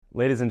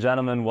Ladies and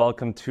gentlemen,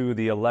 welcome to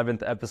the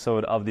 11th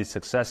episode of the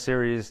Success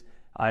Series.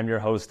 I'm your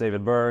host,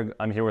 David Berg.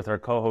 I'm here with our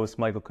co-host,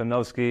 Michael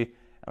Konowski.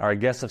 Our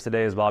guest of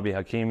today is Bobby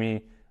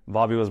Hakimi.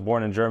 Bobby was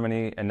born in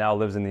Germany and now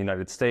lives in the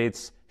United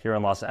States, here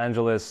in Los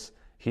Angeles.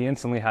 He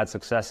instantly had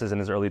successes in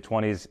his early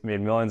 20s,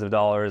 made millions of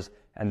dollars,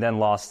 and then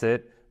lost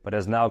it, but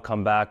has now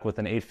come back with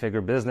an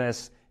 8-figure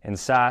business in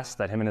SaaS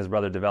that him and his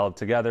brother developed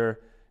together.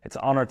 It's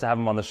an honor to have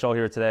him on the show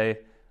here today.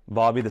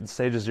 Bobby, the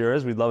stage is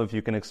yours. We'd love if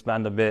you can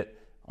expand a bit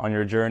on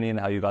your journey and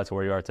how you got to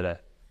where you are today.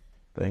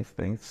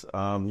 Thanks.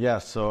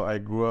 So I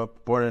grew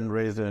up, born and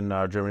raised in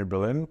Germany,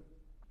 Berlin.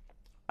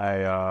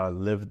 I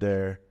lived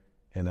there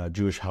in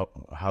Jewish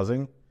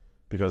housing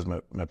because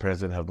my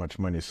parents didn't have much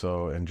money.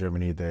 So in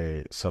Germany,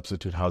 they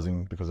substitute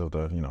housing because of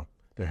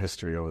their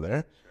history over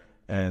there.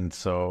 And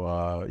so,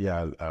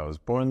 I was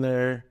born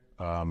there.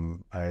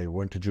 I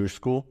went to Jewish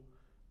school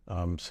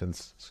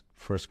since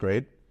first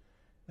grade.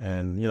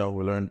 And, we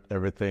learned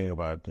everything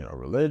about,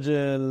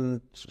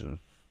 religion,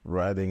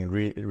 writing and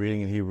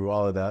reading in Hebrew,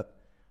 all of that.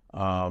 It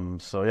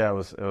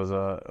was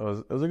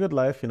a good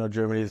life.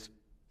 Germany is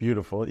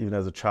beautiful. Even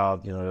as a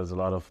child, there's a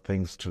lot of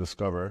things to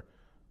discover.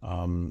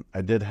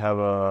 I did have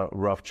a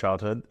rough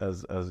childhood,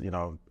 as it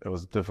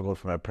was difficult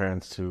for my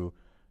parents to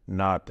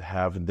not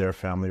have their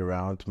family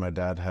around. My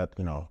dad had,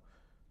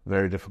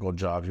 very difficult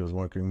jobs. He was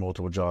working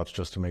multiple jobs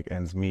just to make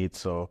ends meet.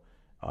 So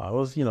it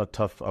was,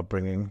 tough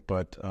upbringing,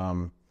 but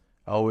I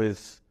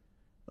always,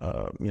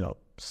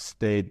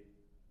 stayed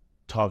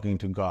talking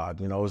to God.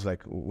 It was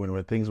like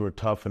when things were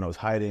tough and I was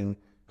hiding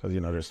because,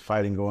 there's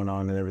fighting going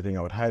on and everything,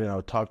 I would hide and I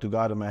would talk to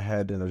God in my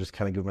head and I would just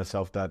kind of give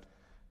myself that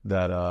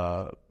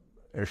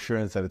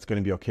assurance that it's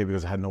going to be okay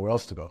because I had nowhere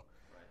else to go.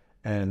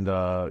 Right. And,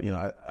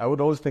 I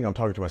would always think I'm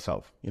talking to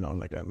myself,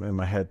 like I'm in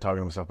my head talking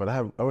to myself, but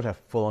I would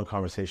have full-on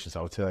conversations.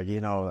 I would say I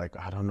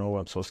don't know,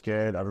 I'm so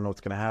scared. I don't know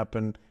what's going to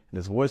happen. And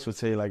this voice would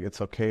say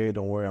it's okay.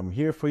 Don't worry. I'm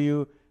here for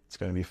you. It's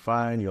going to be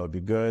fine. You'll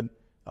be good.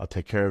 I'll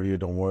take care of you.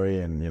 Don't worry.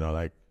 And,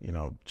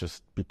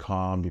 just be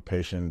calm, be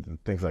patient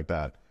and things like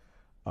that.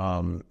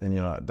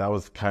 That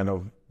was kind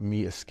of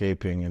me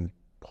escaping and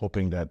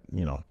hoping that,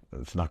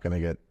 it's not going to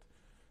get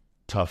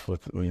tough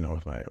with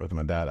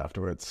my dad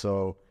afterwards.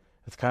 So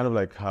it's kind of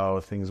like how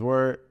things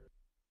were.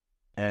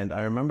 And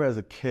I remember as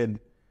a kid,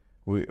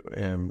 me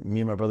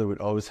and my brother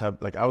would always have,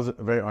 I was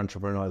very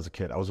entrepreneurial as a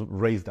kid. I was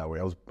raised that way.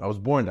 I was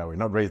born that way,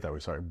 not raised that way,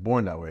 sorry,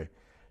 born that way.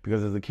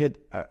 Because as a kid,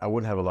 I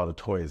wouldn't have a lot of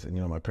toys. And,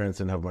 my parents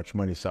didn't have much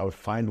money. So I would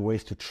find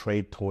ways to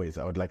trade toys.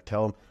 I would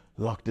tell them,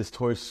 look, this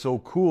toy is so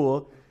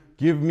cool.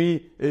 Give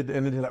me it.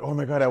 And then they're like, oh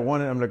my God, I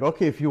want it. I'm like,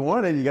 okay, if you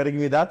want it, you got to give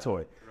me that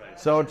toy. Right.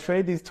 So I would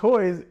trade these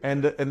toys.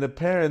 And the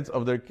parents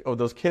of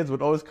those kids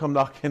would always come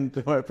knocking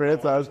to my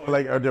parents' house.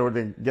 Or they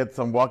would get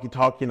some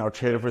walkie-talkie and I'll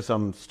trade it for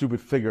some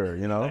stupid figure,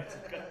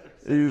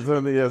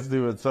 Something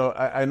stupid. So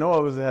I know I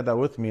always had that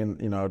with me.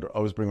 And, I'd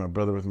always bring my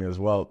brother with me as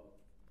well.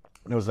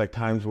 There was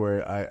times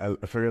where I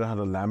figured out how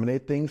to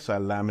laminate things. So I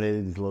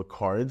laminated these little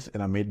cards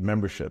and I made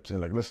memberships.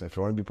 And listen, if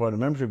you want to be part of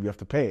the membership, you have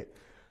to pay it.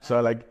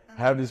 So I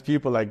have these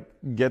people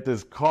get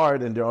this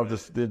card and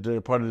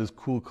they're part of this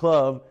cool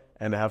club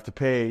and they have to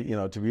pay,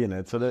 to be in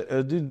it. So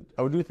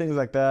I would do things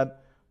like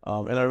that.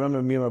 And I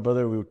remember me and my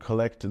brother, we would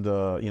collect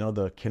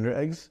the Kinder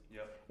eggs.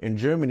 Yep. In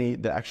Germany,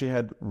 they actually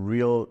had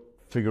real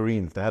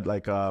figurines. They had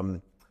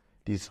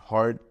these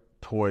hard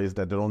toys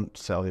that they don't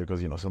sell here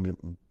because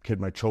some kid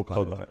might choke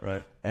on it,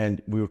 right?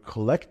 And we would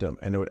collect them,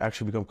 and they would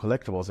actually become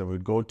collectibles. And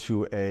we'd go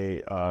to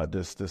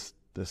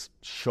this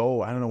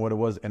show, I don't know what it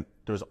was, and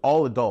there's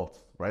all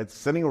adults, right,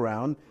 sitting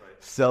around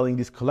selling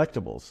these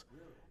collectibles.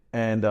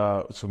 And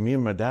so me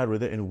and my dad were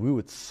there, and we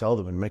would sell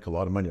them and make a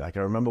lot of money. I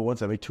remember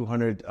once I made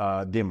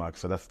 200 D-Mark,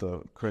 so that's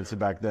the currency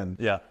back then.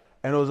 Yeah.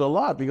 And it was a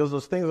lot because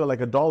those things are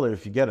 $1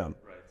 if you get them.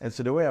 Right. And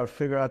so the way I would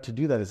figure out to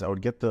do that is I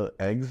would get the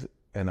eggs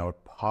and I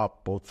would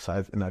pop both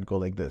sides and I'd go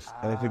like this.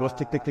 And if it goes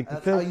tick, tick, tick,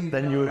 tick, tick,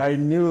 then I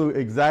knew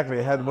exactly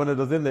I had one of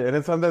those in there. And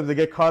then sometimes they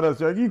get caught up.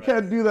 So you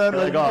can't do that.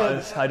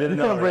 I didn't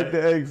know. You can't break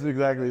the eggs,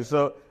 exactly.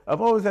 So I've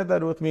always had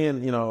that with me.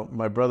 And,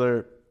 my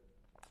brother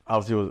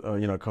obviously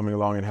was, coming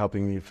along and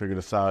helping me figure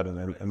this out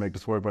and make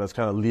this work. But I was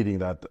kind of leading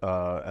that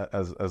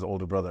as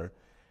older brother.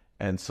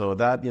 And so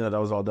that,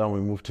 that was all done. We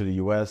moved to the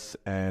U.S.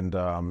 and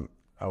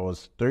I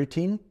was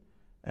 13.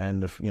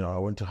 And, I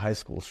went to high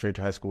school, straight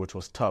to high school, which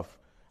was tough.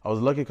 I was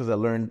lucky because I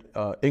learned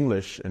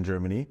English in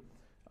Germany.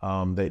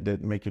 They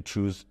make you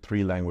choose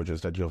 3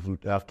 languages that you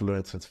have to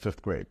learn since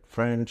 5th grade: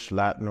 French,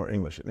 Latin, or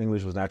English. And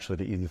English was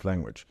naturally the easiest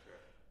language.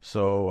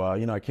 So,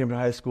 I came to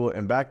high school,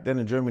 and back then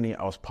in Germany,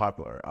 I was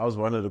popular. I was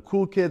one of the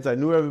cool kids. I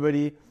knew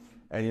everybody.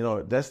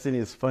 And, destiny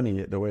is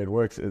funny the way it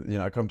works.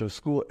 I come to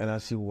school, and I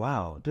see,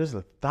 wow, there's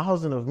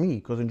 1,000 of me.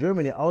 Because in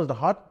Germany, I was the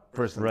hot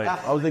person. Right.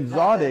 I was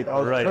exotic. I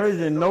was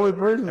Persian. No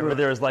Persian. Remember,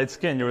 there was light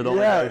skin. You were the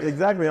only guy.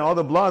 Exactly. And all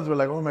the blondes were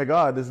like, oh my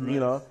God, this,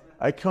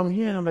 I come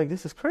here and I'm like,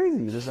 this is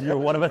crazy. You're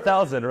one of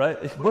 1,000, right?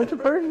 Bunch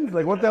of Persians.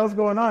 Like, what the hell's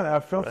going on? I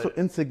felt so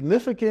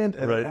insignificant,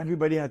 and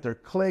everybody had their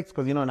cliques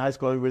because, you know, in high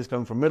school, everybody's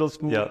coming from middle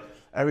school. Yeah.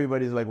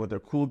 Everybody's like with their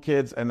cool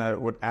kids, and I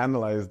would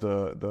analyze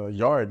the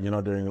yard, you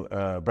know, during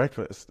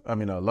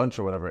lunch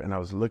or whatever. And I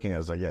was looking, I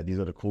was like, yeah, these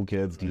are the cool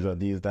kids. These are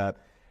these, that.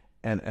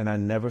 And I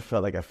never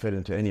felt like I fit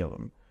into any of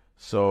them.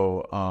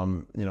 So,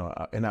 you know,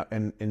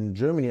 and in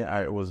Germany,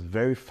 I was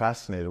very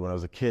fascinated when I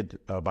was a kid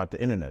about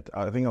the internet.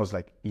 I think I was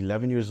like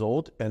 11 years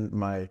old, and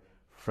my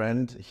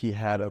friend, he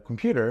had a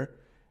computer,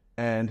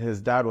 and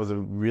his dad was a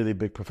really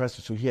big professor,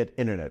 so he had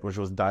internet, which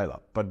was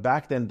dial-up. But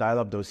back then,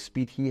 dial-up, the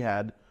speed he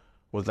had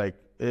was like,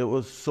 it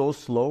was so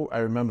slow. I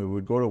remember we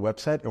would go to a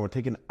website, and it would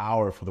take an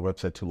hour for the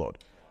website to load.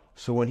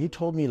 So when he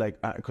told me,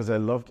 like, because I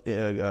loved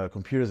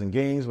computers and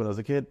games when I was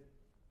a kid,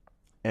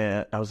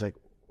 and I was like,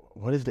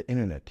 what is the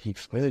internet? He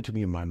explained it to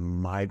me and my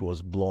mind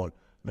was blown.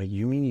 Like,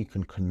 you mean you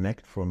can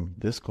connect from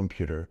this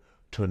computer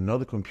to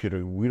another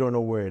computer? We don't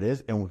know where it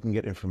is and we can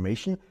get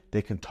information.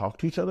 They can talk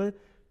to each other.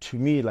 To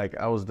me, like,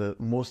 that was the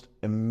most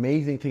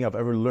amazing thing I've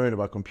ever learned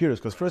about computers,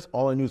 because first,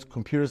 all I knew is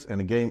computers and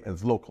a game, and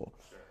it's local.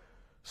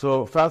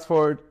 So fast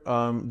forward,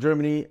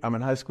 Germany, I'm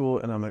in high school,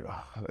 and I'm like,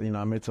 you know,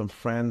 I made some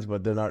friends,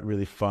 but they're not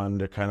really fun.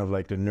 They're kind of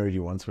like the nerdy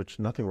ones, which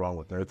nothing wrong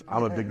with nerds.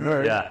 I'm a big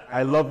nerd. Yeah.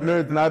 I love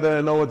nerds. Now that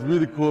I know what's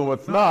really cool and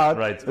what's not.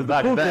 Right. The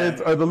cool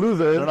kids are the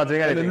losers, they're not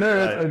doing anything, and the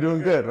nerds are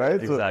doing good,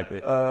 right?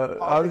 Exactly. So,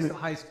 Obviously, in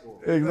high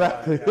school.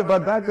 Exactly.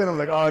 But back then, I'm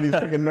like, oh, these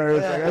freaking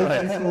nerds.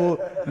 Like, high school,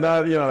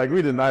 not, you know, like, I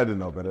didn't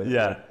know better.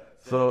 Yeah.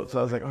 So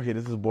I was like, okay,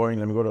 this is boring.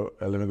 Let me go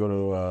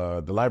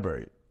to the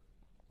library.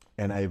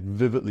 And I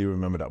vividly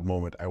remember that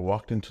moment. I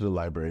walked into the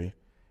library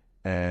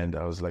and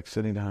I was like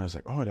sitting down. I was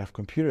like, oh, they have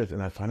computers.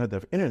 And I find out they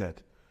have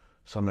internet.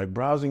 So I'm like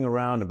browsing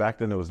around. And back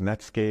then it was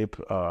Netscape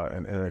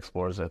and Internet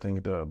Explorer, I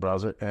think, the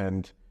browser.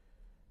 And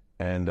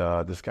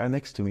this guy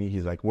next to me,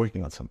 he's like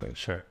working on something.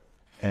 Sure.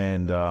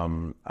 And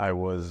I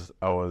was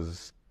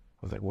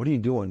like, what are you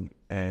doing?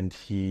 And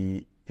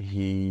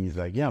he's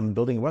like, yeah, I'm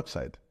building a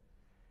website.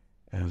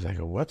 And I was like,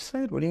 a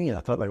website? What do you mean?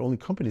 I thought like only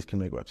companies can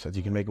make websites.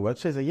 You can make a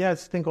website? He's like, yeah,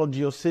 it's a thing called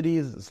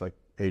GeoCities. It's like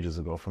ages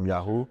ago from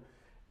Yahoo.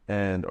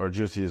 Or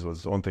GeoCities was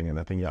his own thing, and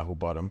I think Yahoo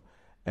bought them.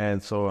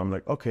 And so I'm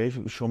like, okay,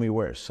 show me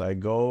where. So I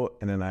go,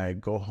 and then I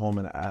go home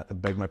and I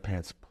beg my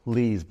parents,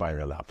 please buy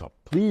me a laptop.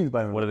 Please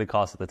buy me. What did it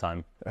cost at the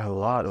time? A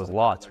lot. It was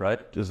lots, right?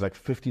 It was like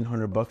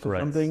 $1,500 or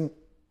something.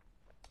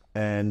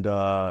 And you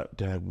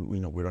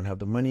know, we don't have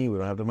the money.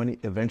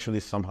 Eventually,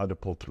 somehow they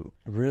pulled through.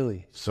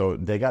 Really? So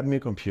they got me a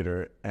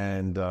computer,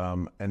 and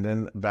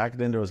then back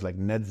then there was like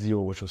Net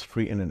Zero, which was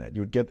free internet.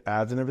 You would get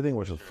ads and everything,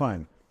 which was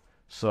fine.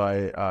 So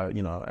I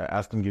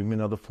asked them, give me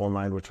another phone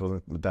line, which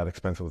wasn't that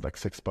expensive. It was like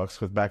 $6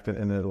 because back then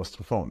internet was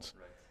through phones.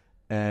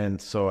 Right.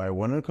 And so I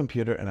went on a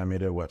computer and I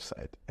made a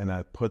website, and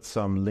I put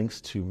some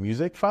links to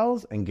music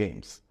files and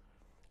games,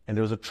 and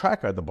there was a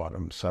tracker at the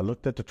bottom. So I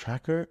looked at the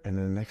tracker, and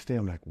then the next day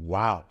I'm like,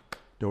 wow.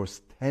 There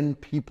was 10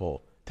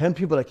 people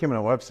that came on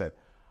our website.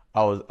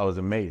 I was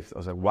amazed. I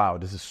was like, wow,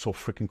 this is so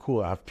freaking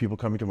cool. I have people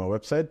coming to my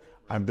website.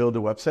 I build a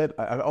website.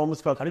 I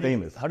almost felt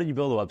famous. How did you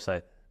build a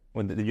website?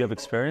 Did you have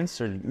experience?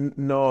 Or?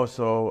 No,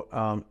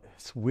 so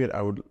it's weird.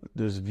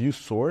 There's view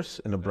source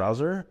in the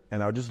browser,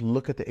 and I would just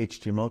look at the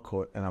HTML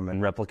code, and I'm like,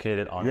 and replicate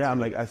it on. Yeah, I'm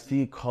like, I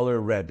see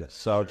color red,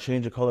 so I'll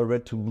change the color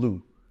red to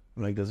blue.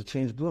 I'm like, does it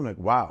change blue? I'm like,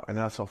 wow. And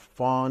then I saw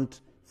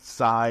font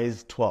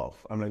size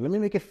 12. I'm like, let me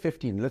make it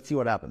 15. Let's see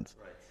what happens.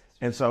 Right.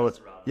 And so,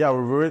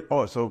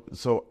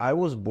 so I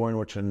was born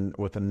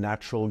with a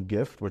natural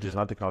gift, which is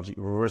not technology,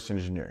 reverse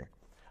engineering.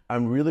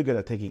 I'm really good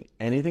at taking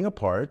anything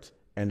apart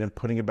and then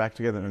putting it back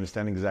together and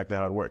understanding exactly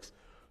how it works.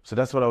 So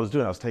that's what I was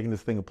doing. I was taking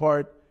this thing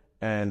apart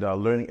and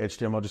learning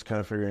HTML, just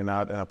kind of figuring it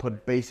out. And I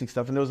put basic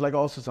stuff. And there was like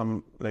also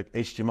some like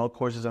HTML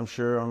courses, I'm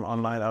sure,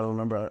 online. I don't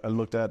remember. I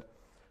looked at.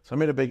 So I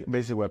made a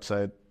basic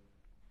website.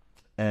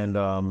 And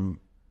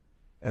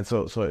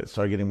so it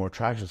started getting more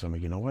traction. So I'm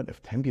like, you know what?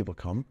 If 10 people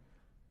come,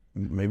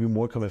 maybe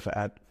more come if I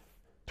add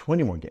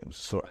 20 more games.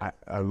 So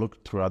I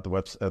looked throughout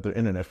the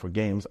internet for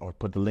games, or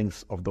put the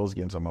links of those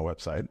games on my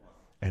website,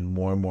 and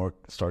more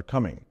start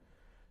coming.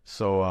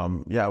 So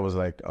I was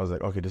like,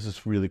 okay, this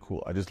is really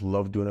cool. I just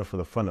love doing it for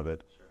the fun of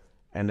it. Sure.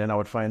 And then I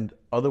would find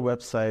other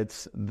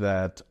websites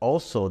that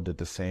also did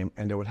the same,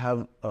 and they would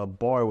have a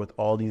bar with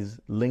all these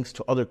links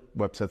to other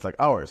websites like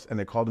ours, and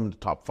they called them the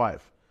top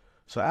 5.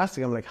 So I asked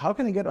them, like, how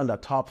can I get on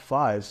that top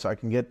 5 so I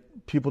can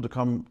get people to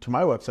come to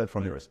my website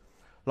from yours?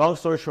 Long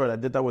story short, I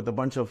did that with a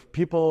bunch of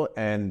people,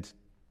 and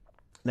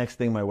next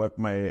thing my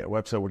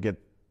website would get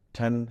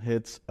 10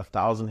 hits,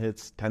 1,000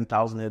 hits,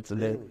 10,000 hits,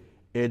 and then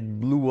it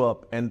blew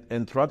up.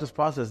 And throughout this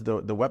process,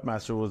 the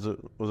webmaster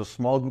was a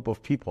small group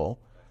of people.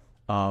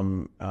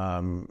 So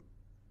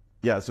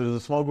there's a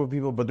small group of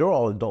people, but they were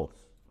all adults.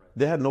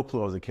 They had no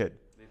clue I was a kid.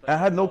 I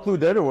had no clue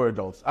they were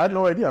adults. I had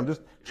no idea. I'm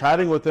just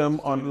chatting with them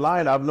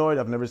online. I have no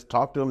idea. I've never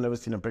talked to them, never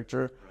seen a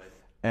picture.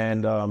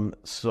 And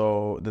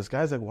so this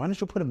guy's like, why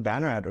don't you put a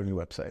banner ad on your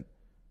website?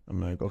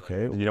 I'm like,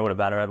 okay. Did you know what a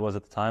banner ad was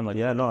at the time?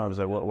 Yeah, no. I was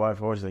like, why?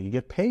 He's like, you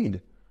get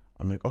paid.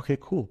 I'm like, okay,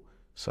 cool.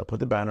 So I put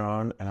the banner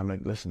on, and I'm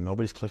like, listen,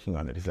 nobody's clicking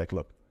on it. He's like,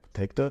 look,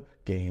 take the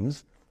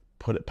games,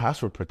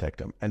 password protect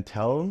them, and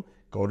tell them,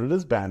 go to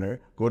this banner,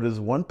 go to this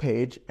one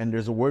page, and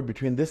there's a word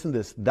between this and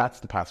this. That's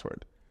the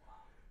password.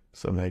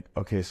 So I'm like,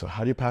 okay, so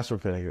how do you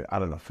password protect it? I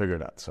don't know, figure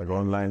it out. So I go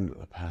online,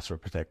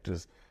 password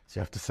protectors. So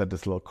you have to set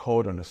this little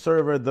code on the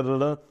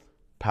server,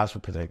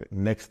 password protect it.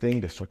 Next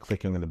thing, they start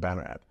clicking on the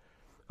banner ad.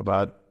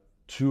 About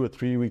 2 or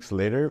 3 weeks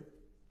later,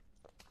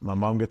 my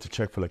mom gets a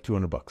check for like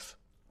 $200.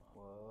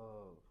 Whoa.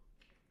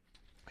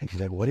 And she's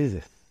like, what is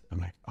this? I'm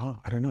like, oh,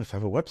 I don't know. So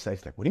I have a website.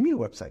 She's like, what do you mean a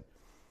website?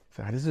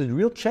 So this is a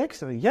real check?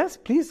 So I'm like, yes,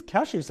 please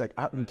cash it. She's like,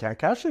 we can't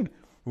cash it.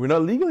 We're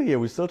not legal here.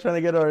 We're still trying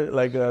to get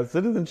our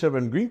citizenship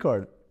and green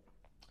card.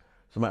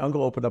 So my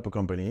uncle opened up a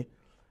company,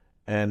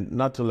 and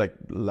not to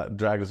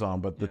drag us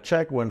on, but the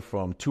check went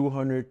from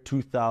 200,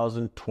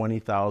 2,000,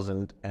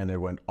 20,000, and it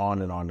went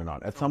on and on and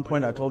on. At some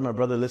point, I told my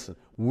brother, listen,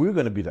 we're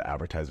going to be the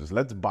advertisers.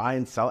 Let's buy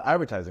and sell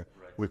advertising.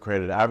 Right. We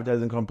created an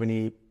advertising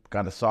company,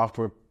 got a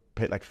software,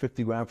 paid like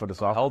 $50,000 for the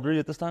software. How old were you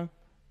at this time?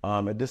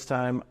 At this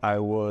time, I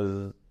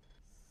was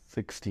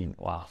 16.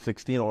 Wow.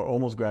 16 or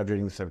almost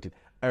graduating 17.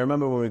 I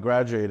remember when we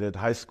graduated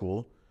high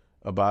school,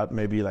 about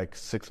maybe like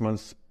 6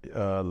 months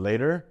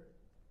later,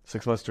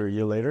 6 months to a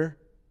year later,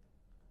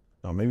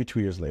 no, maybe 2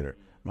 years later,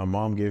 my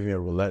mom gave me a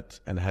roulette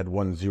and it had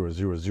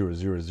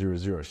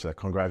 1,000,000. She's like,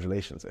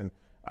 congratulations. And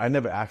I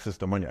never accessed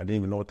the money. I didn't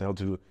even know what the hell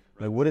to do.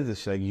 Like, what is this?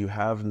 She's like, you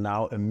have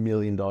now $1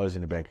 million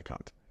in your bank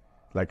account.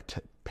 Like,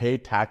 pay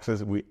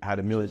taxes. We had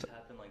 $1 million.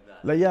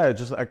 Like, yeah,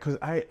 just like, cause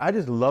I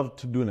just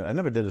loved doing it. I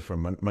never did it for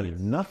money.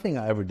 Nothing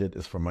I ever did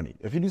is for money.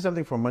 If you do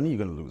something for money, you're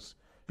going to lose,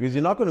 because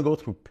you're not going to go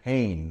through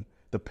pain.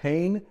 The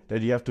pain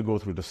that you have to go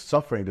through, the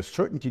suffering, the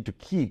certainty to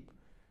keep,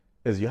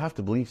 is you have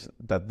to believe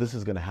that this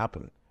is going to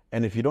happen.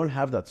 And if you don't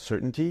have that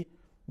certainty,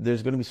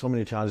 there's going to be so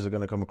many challenges that are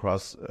going to come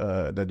across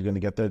that you're going to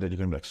get there that you're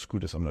going to be like, screw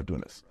this, I'm not doing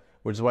this.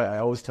 Which is why I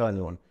always tell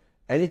anyone,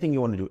 anything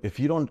you want to do, if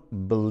you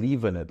don't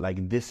believe in it,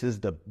 like, this is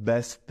the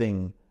best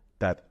thing,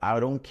 that I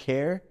don't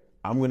care,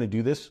 I'm going to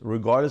do this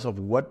regardless of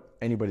what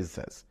anybody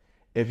says.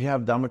 If you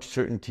have that much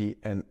certainty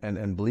and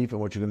belief in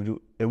what you're going to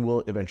do, it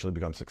will eventually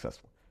become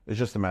successful. It's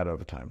just a matter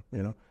of time,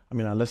 you know? I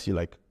mean, unless you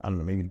like, I don't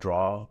know, maybe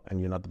draw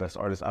and you're not the best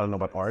artist. I don't know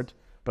about art,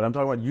 but I'm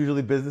talking about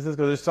usually businesses,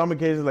 because there's some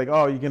occasions like,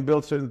 oh, you can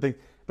build certain things.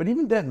 But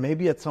even then,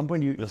 maybe at some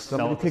point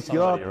somebody picks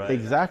you up. Right?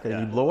 Exactly. Yeah.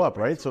 And you blow up,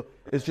 right? So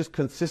it's just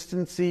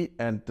consistency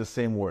and the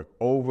same work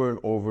over and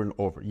over and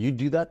over. You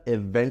do that,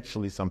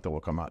 eventually something will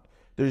come out.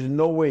 There's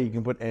no way you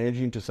can put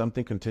energy into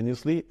something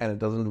continuously and it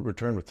doesn't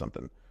return with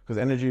something, because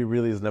energy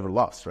really is never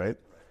lost, right?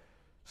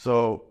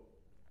 So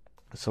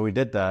we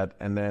did that,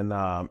 and then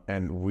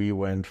and we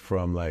went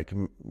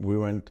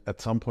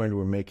at some point we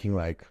were making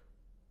like,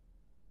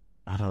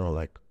 I don't know,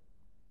 like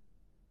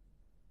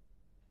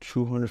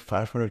 200,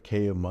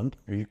 500K a month.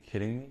 Are you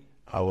kidding me?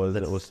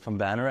 It was from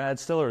banner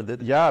ads still, or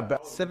did? Yeah.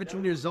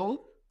 17 years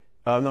old?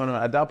 No.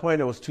 At that point,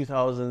 it was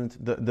 2000.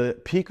 The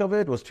peak of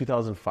it was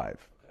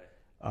 2005.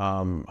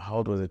 How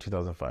old was it?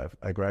 2005.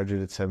 I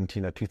graduated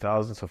 17 at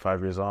 2000, so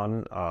 5 years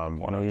on.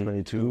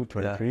 22,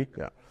 23.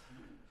 Yeah.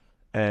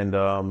 And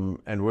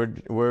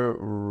we're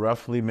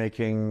roughly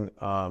making,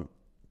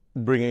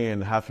 bringing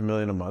in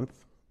 $500,000 a month.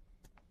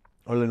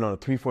 Or no,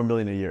 3-4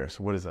 million a year.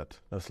 So what is that?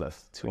 That's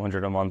less.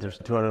 200 a month or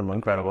so. 200 a month.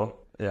 Incredible.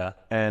 Yeah.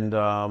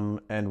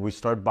 And we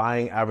start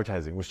buying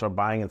advertising. We start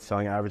buying and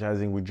selling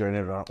advertising. We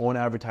generated our own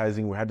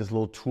advertising. We had this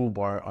little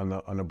toolbar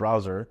on the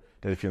browser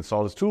that if you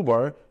install this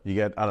toolbar, you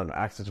get, I don't know,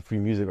 access to free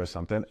music or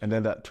something. And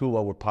then that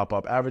toolbar would pop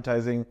up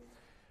advertising.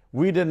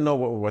 We didn't know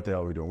what the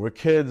hell we're doing. We're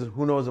kids.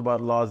 Who knows about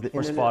laws?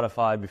 Before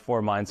Spotify,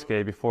 before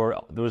Mindscape,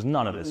 there was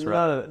none of this,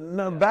 right?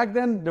 No. Back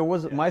then, there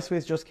was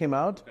MySpace just came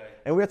out,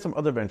 and we had some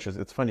other ventures.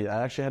 It's funny.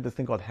 I actually had this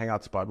thing called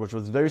Hangout Spot, which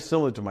was very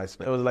similar to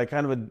MySpace. It was like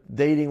kind of a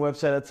dating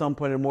website at some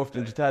point. It morphed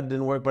into that.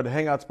 Didn't work. But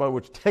Hangout Spot,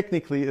 which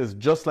technically is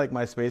just like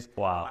MySpace.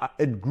 Wow.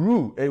 It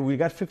grew. We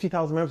got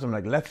 50,000 members. I'm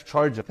like, let's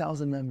charge them.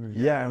 1,000 members.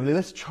 Yeah, I'm like,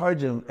 let's charge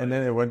them. And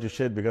then it went to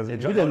shit because we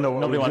didn't know what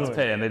nobody we were wants to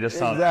pay, and they just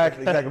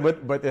exactly.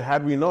 But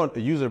had we known,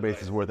 the user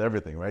base is worth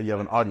everything, right? You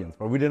have an audience,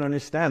 but we didn't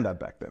understand that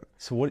back then.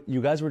 So what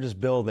you guys were just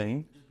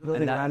building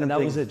and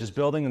that was it, just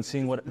building and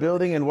seeing what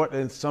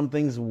and some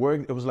things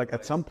worked. It was like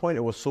at some point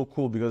it was so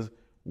cool because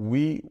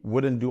we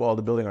wouldn't do all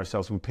the building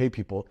ourselves. We pay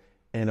people,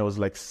 and it was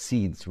like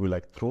seeds. We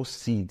like throw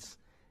seeds,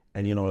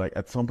 and like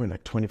at some point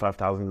like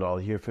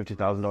 $25,000 here,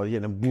 $50,000 here,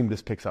 and then boom,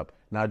 this picks up.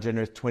 Now it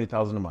generates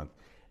 $20,000 a month.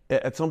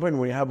 At some point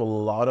when you have a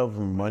lot of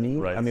money,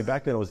 right. I mean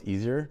back then it was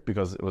easier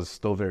because it was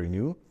still very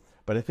new.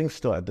 But I think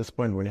still at this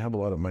point when you have a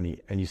lot of money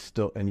and you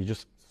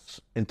just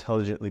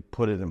intelligently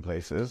put it in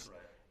places,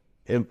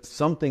 if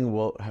something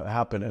will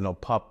happen and it'll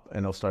pop and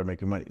it'll start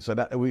making money. So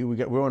that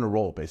we're on a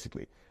roll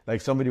basically.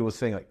 Like somebody was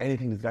saying, like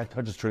anything this guy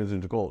touches turns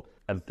into gold.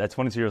 At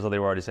 22 years old, they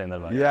were already saying that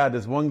about you. Yeah,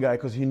 there's one guy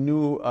because he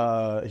knew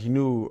how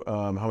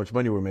much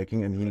money we're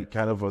making, and he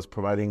kind of was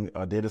providing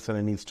data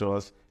center needs to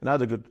us.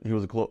 And he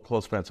was a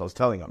close friend, so I was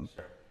telling him.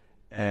 Sure.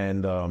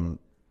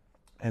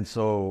 And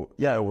so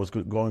yeah, it was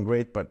going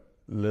great, but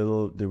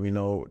little did we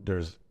know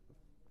there's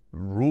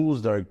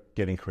rules that are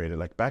getting created.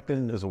 Like back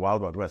then, it was a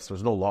wild, wild west.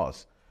 There's no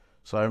laws.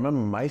 So I remember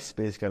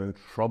MySpace got in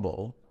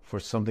trouble for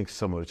something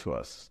similar to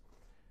us.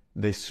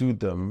 They sued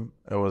them.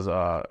 It was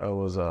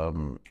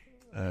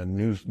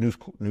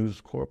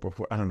News Corp, or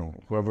I don't know,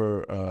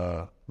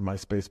 whoever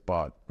MySpace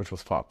bought, which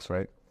was Fox,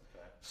 right?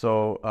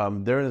 So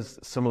there is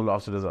similar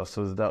lawsuit as us.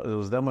 So it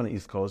was them on the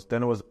East Coast.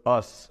 Then it was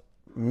us,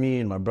 me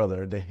and my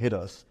brother. They hit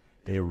us.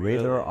 They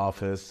raided our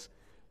office.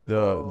 There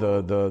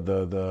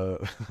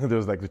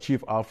was like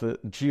the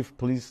chief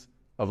police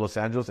of Los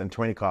Angeles and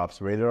 20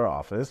 cops raided our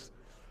office.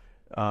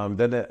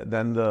 Then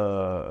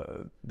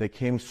they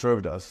came,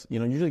 served us. You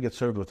know, usually get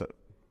served with a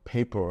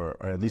paper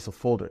or at least a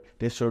folder.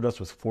 They served us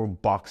with 4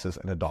 boxes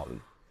and a dolly.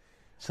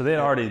 So they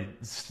had already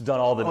done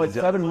all the... It's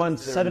 7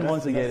 months. 7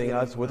 months of getting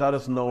us without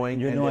us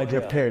knowing. You had no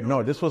idea. Prepared.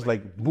 No, this was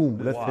like boom.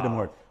 Let's hit them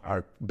hard.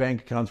 Our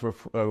bank accounts were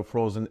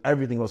frozen.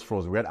 Everything was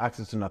frozen. We had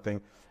access to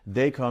nothing.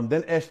 They come.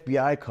 Then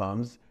FBI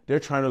comes. They're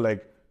trying to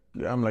like.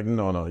 I'm like,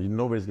 no,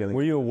 nobody's getting.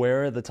 Were you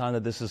aware at the time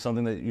that this is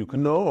something that you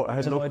could? No, I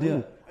had no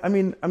idea. I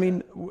mean,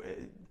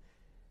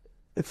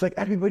 it's like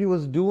everybody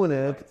was doing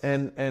it,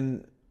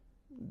 and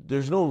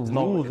there's no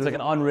rules. It's like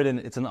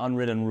an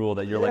unwritten rule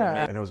that you're like.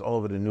 And it was all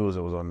over the news.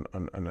 It was on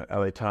the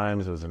LA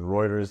Times. It was in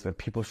Reuters. Then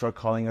people start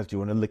calling us. Do you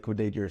want to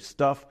liquidate your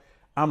stuff?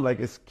 I'm like,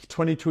 it's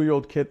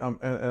 22-year-old kid. And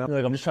you're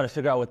like, I'm just trying to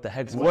figure out what the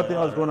hell's going on. What the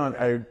hell's going on?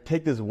 I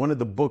take one of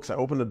the books. I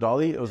opened the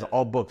dolly. It was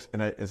all books,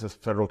 and it says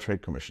Federal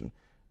Trade Commission.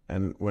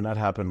 And when that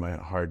happened, my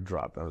heart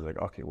dropped. I was like,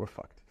 okay, we're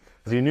fucked.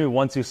 So you knew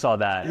once you saw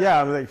that. Yeah,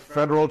 I was like,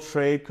 Federal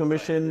Trade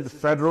Commission,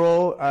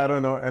 federal, I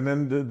don't know. And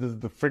then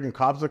the freaking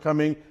cops are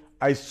coming.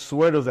 I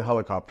swear there was a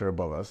helicopter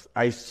above us.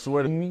 I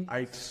swear,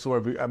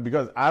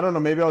 because I don't know,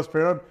 maybe I was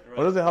paranoid, but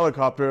there was a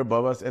helicopter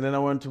above us. And then I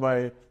went to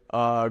my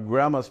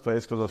grandma's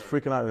place because I was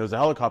freaking out. There was a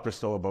helicopter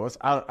still above us.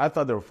 I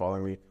thought they were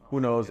following me. Who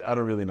knows? I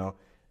don't really know.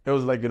 It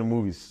was like in the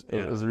movies.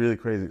 It was really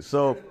crazy.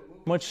 So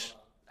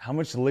how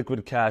much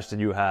liquid cash did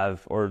you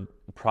have, or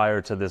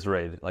prior to this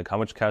raid? Like, how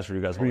much cash were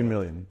you guys holding? $3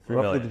 million.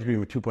 Roughly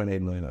between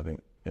 2.8 million, I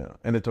think. Yeah,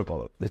 and they took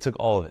all of it. They took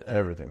all of it.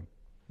 Everything.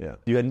 Yeah.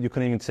 You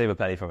couldn't even save a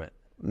penny from it.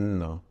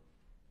 No.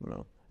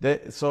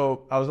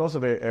 So I was also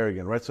very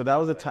arrogant, right? So that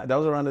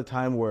was around the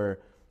time where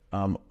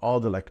all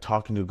the like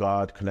talking to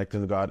God,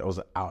 connecting to God, I was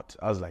out.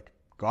 I was like,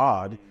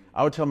 God.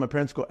 I would tell my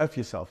parents, go F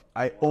yourself.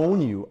 I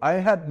own you. I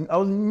was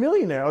a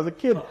millionaire. I was a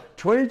kid,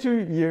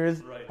 22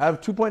 years. I have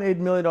 $2.8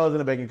 million in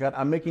the bank account.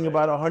 I'm making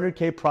about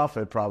 $100K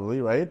profit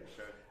probably, right?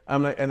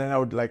 I'm like, and then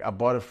I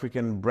bought a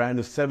freaking brand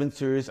new 7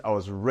 Series. I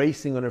was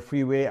racing on the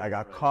freeway. I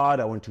got caught.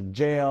 I went to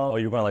jail. Oh,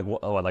 you were like,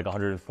 what, like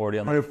 140?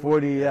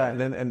 140, yeah. And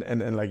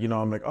then like, you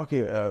know, I'm like,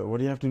 okay, what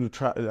do you have to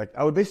do? Like,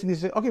 I would basically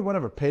say, okay,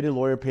 whatever. Pay the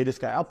lawyer, pay this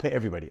guy. I'll pay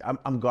everybody.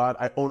 I'm God.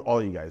 I own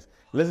all you guys.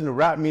 Listen to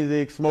rap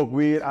music, smoke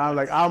weed.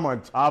 I'm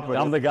on top of it.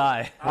 I'm the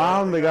guy.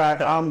 I'm the guy.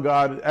 I'm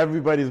God.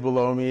 Everybody's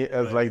below me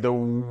as like the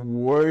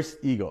worst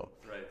ego.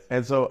 Right.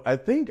 And so I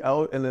think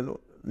and then,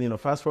 you know,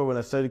 fast forward when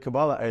I studied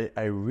Kabbalah,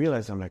 I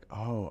realized I'm like,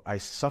 oh, I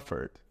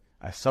suffered.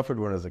 I suffered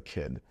when I was a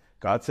kid.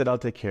 God said, I'll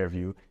take care of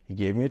you. He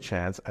gave me a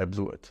chance. I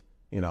blew it.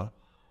 You know,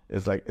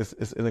 it's like, it's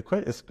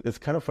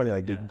kind of funny.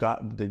 Like, did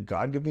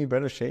God give me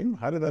better shame?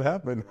 How did that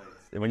happen?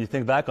 When you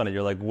think back on it,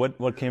 you're like,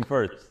 what came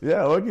first?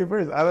 Yeah, what came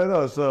first? I don't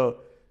know.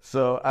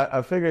 So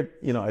I figured,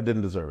 you know, I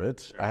didn't deserve it.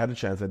 Sure. I had a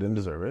chance. I didn't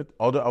deserve it.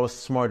 Although I was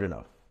smart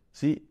enough.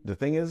 See, the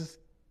thing is,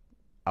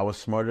 I was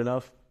smart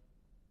enough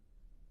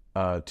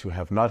to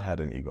have not had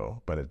an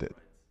ego, but I did.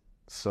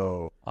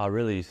 So.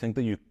 Really? You think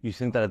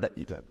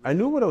that I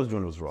knew what I was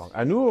doing was wrong.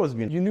 I knew I was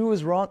being. You knew it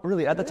was wrong,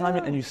 really, at the time,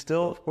 and you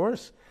still. Of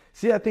course.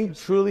 See, I think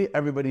truly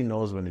everybody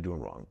knows when they're doing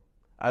wrong.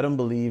 I don't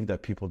believe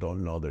that people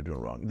don't know they're doing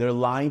wrong. They're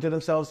lying to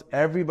themselves.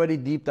 Everybody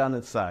deep down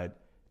inside,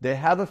 they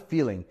have a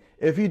feeling.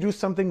 If you do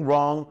something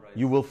wrong,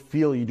 you will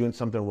feel you're doing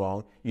something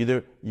wrong.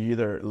 You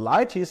either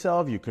lie to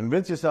yourself, you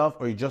convince yourself,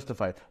 or you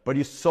justify it. But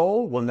your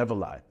soul will never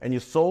lie, and your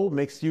soul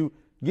gives you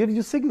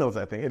signals.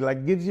 I think it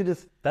like gives you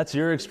this. That's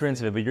your experience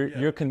of it, but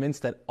you're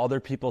convinced that other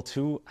people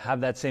too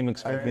have that same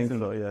experience. I think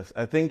so. Yes,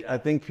 I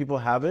think people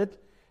have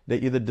it. They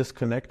either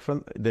disconnect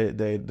from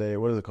they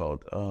what is it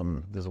called?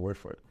 There's a word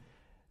for it.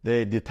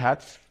 They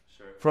detach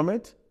from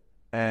it,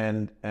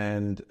 and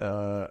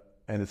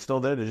it's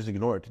still there. They just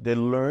ignore it. They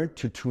learn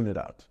to tune it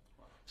out.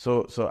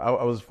 So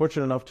I was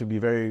fortunate enough to be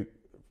very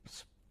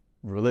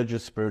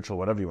religious, spiritual,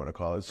 whatever you want to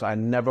call it. So I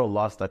never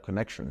lost that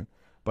connection.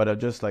 But I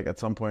just like at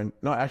some point,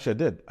 no, actually I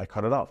did. I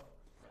cut it off.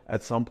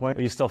 At some point.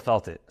 But you still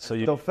felt it. So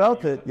you still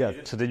felt it, yes.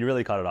 So did you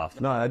really cut it off?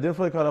 No, I didn't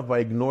fully cut it off, but I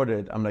ignored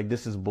it. I'm like,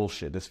 this is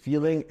bullshit. This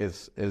feeling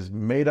is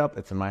made up.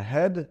 It's in my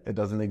head. It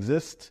doesn't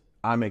exist.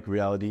 I make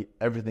reality.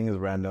 Everything is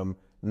random.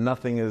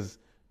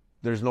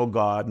 There's no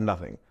God,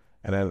 nothing.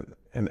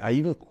 And I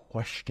even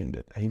questioned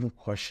it.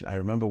 I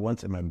remember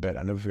once in my bed,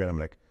 I never forget, I'm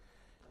like,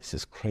 this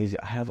is crazy.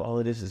 I have all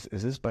of this.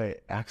 Is this by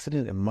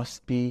accident? It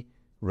must be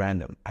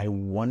random. I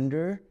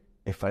wonder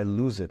if I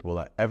lose it, will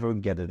I ever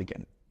get it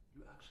again?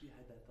 You actually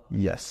had that thought?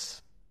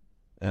 Yes.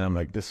 And I'm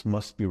like, this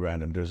must be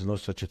random. There's no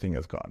such a thing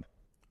as God.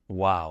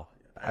 Wow.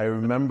 I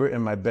remember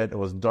in my bed, it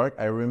was dark.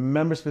 I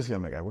remember specifically,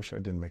 I'm like, I wish I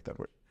didn't make that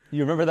word.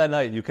 You remember that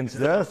night? You can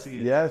still see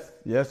it.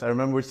 Yes. I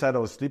remember which side I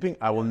was sleeping.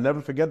 I will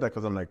never forget that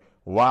because I'm like,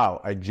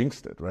 wow, I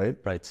jinxed it, right?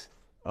 Right.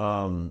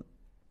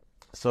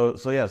 So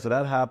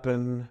that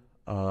happened.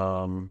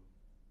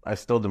 I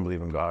still didn't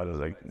believe in God. I was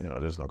like,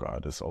 there's no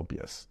God. It's all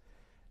BS.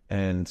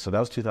 And so that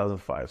was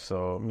 2005.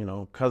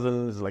 So,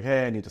 cousin is like,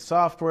 hey, I need the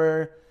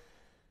software.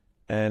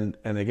 And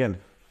again,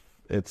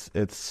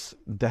 it's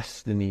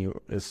destiny.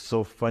 It's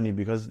so funny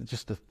because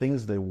just the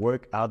things they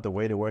work out, the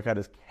way they work out,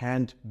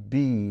 can't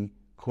be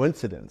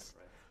coincidence.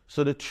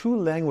 So the true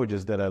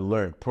languages that I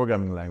learned,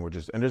 programming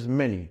languages, and there's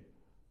many,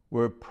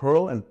 were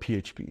Perl and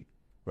PHP,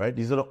 right?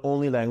 These are the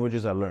only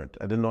languages I learned.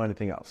 I didn't know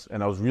anything else,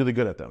 and I was really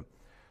good at them.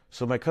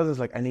 So my cousin's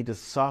like, I need this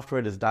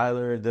software, this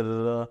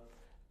dialer,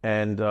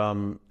 and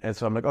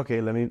so I'm like,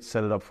 okay, let me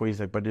set it up for you. He's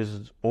like, but there's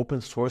this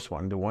open source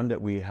one. The one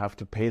that we have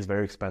to pay is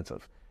very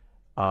expensive.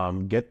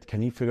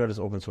 Can you figure out this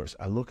open source?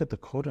 I look at the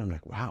code and I'm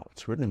like, wow,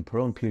 it's written in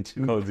Perl and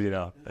PHP. Codes,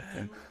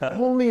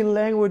 Only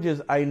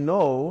languages I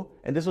know,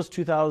 and this was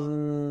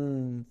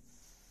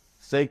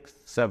 2006,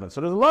 2007.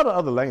 So there's a lot of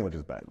other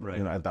languages back,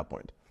 at that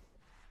point.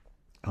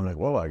 I'm like,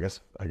 well, I guess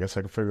I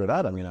can figure it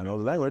out. I mean, I know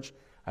the language.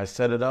 I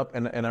set it up,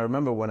 and I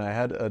remember when I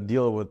had a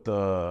deal with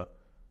the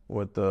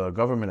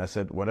government, I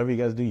said, whatever you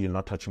guys do, you're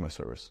not touching my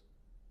servers.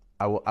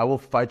 I will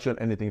fight you on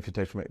anything if you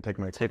take my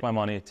equipment. Take my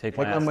money. Take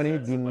my money.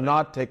 Do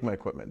not take my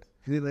equipment.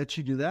 Did they let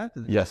you do that?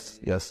 Yes,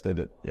 they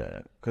did. Yeah.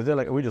 Because they're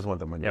like, we just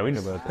want the money. Yeah, we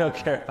don't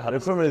care about it. The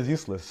equipment is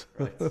useless.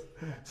 Right.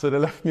 So they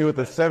left me with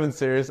the 7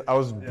 Series. I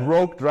was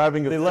broke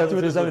driving. They left you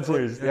with the 7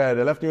 Series. Yeah,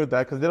 they left me with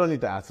that because they don't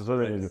need to ask us. What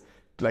do they do?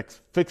 Like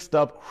fixed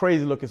up,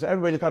 crazy looking. So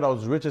everybody thought I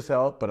was rich as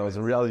hell, but I was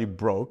in reality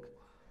broke.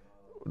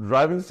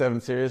 Driving the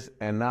 7 Series,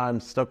 and now I'm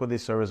stuck with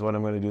these servers. What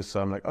I'm going to do?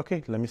 So I'm like,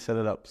 okay, let me set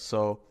it up.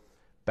 So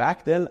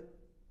back then,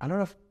 I don't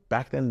know if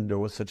back then there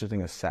was such a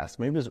thing as SaaS.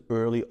 Maybe it was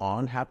early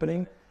on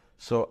happening.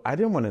 So I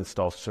didn't want to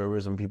install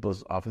servers in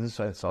people's offices.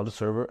 So I installed the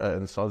server,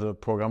 installed the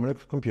program on the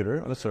computer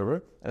on the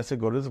server, and I said,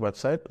 go to this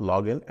website,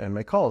 log in, and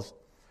make calls.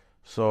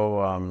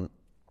 So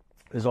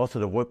there's also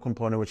the web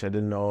component, which I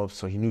didn't know of.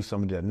 So he knew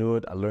somebody that knew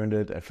it. I learned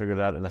it. I figured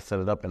it out, and I set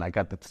it up, and I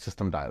got the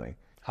system dialing.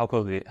 How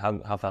quickly?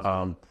 How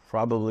fast?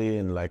 Probably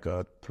in like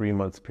a 3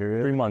 months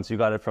period. 3 months. You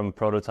got it from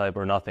prototype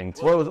or nothing.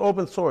 Well, it was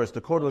open source.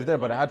 The code was there,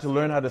 but I had to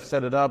learn how to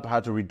set it up,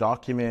 how to read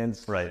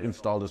documents,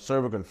 install the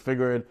server,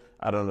 configure it.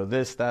 I don't know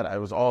this, that. I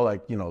was all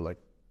like, like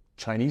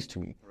Chinese to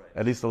me. Right.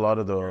 At least a lot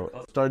of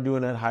started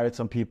doing it. Hired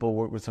some people.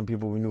 Worked with some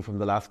people we knew from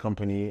the last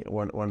company.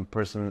 One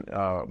person,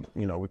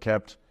 we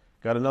kept.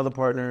 Got another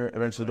partner.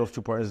 Eventually, those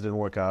 2 partners didn't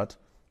work out.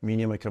 Me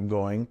and him, I kept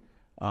going.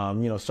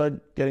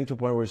 Started getting to a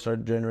point where we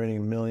started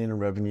generating $1 million in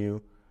revenue.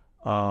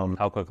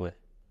 How quickly?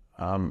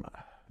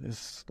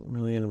 This $1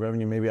 million in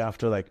revenue maybe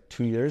after like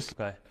 2 years.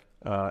 Okay.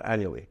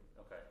 Annually.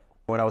 Okay.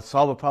 When I would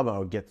solve a problem, I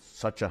would get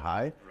such a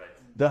high. Right.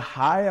 The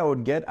high I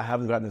would get, I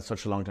haven't gotten in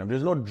such a long time.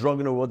 There's no drug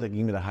in the world that can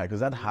give me the high,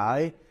 because that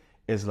high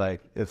is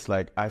like,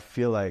 I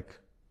feel like,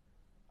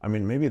 I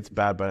mean, maybe it's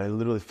bad, but I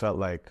literally felt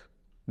like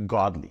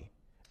godly.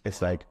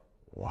 It's like,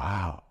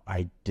 wow,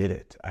 I did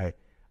it. I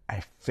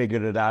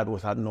figured it out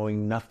without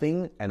knowing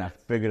nothing, and I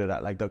figured it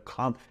out. Like the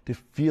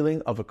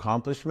feeling of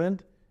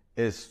accomplishment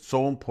is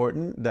so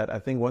important that I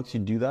think once you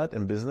do that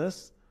in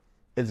business,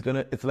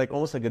 it's like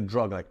almost like a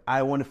drug. Like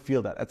I want to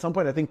feel that. At some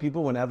point, I think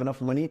people, when they have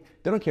enough money,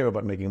 they don't care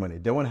about making money.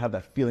 They want to have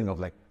that feeling of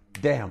like,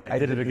 damn, I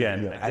did it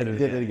again. I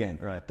did it again.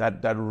 Right.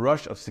 That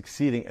rush of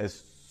succeeding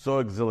is so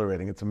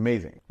exhilarating. It's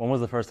amazing. When was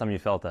the first time you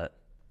felt that?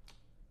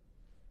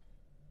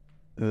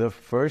 The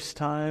first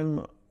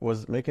time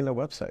was making a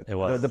website. It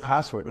was. The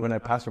password, when I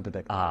password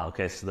protected.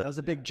 Okay. So that was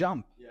a big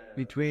jump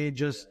between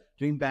just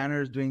doing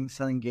banners,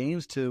 selling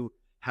games to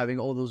having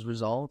all those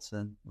results,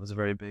 and it was a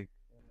very big.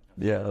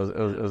 Yeah,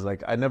 it was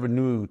like, I never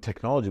knew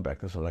technology back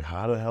then. So like,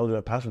 how the hell do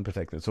I password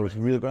protect it? So it's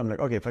really good. I'm like,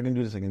 okay, if I can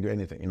do this, I can do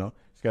anything,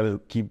 Just got to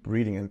keep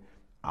reading. And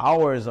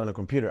hours on a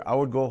computer. I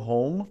would go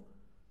home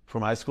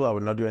from high school. I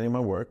would not do any of my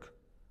work.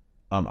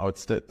 I would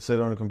sit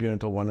on the computer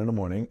until 1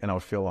 a.m, and I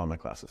would fail all my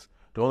classes.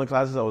 The only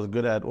classes I was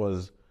good at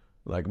was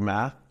like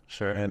math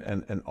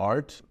and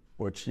art,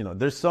 which,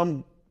 there's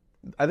some,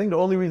 I think the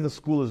only reason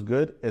school is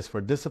good is for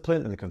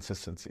discipline and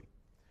consistency.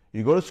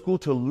 You go to school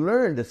to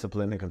learn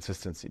discipline and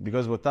consistency,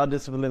 because without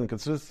discipline and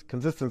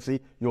consistency,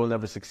 you will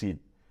never succeed.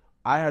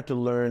 I had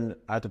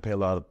to pay a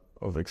lot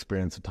of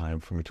experience and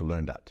time for me to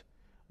learn that.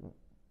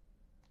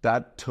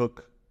 That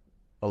took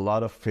a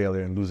lot of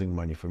failure and losing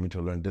money for me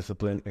to learn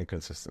discipline and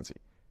consistency.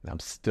 And I'm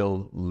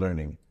still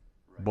learning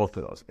both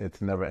of those.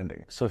 It's never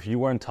ending. So if you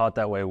weren't taught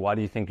that way, why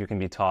do you think you can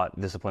be taught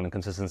discipline and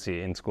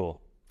consistency in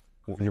school?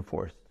 You're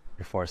forced.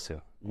 You're forced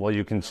to. Well,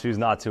 you can choose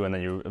not to, and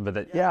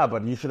then Yeah,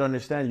 but you should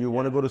understand, you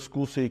want to go to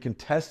school so you can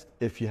test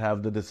if you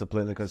have the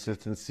discipline and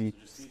consistency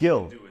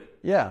skill.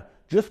 Yeah,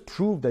 just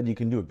prove that you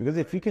can do it. Because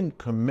if you can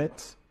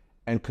commit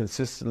and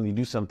consistently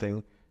do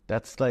something,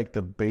 that's like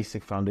the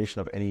basic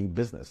foundation of any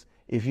business.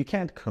 If you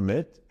can't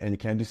commit and you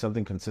can't do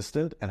something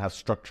consistent and have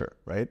structure,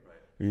 right?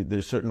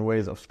 There's certain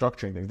ways of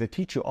structuring things. They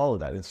teach you all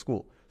of that in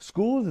school.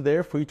 School is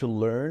there for you to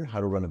learn how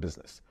to run a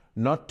business,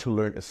 not to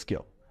learn a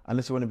skill.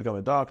 Unless you want to become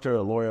a doctor,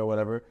 a lawyer, or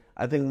whatever.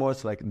 I think more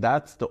it's like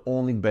that's the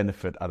only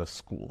benefit out of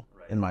school,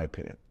 in my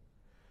opinion.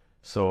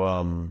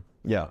 So,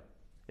 yeah.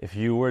 If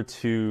you were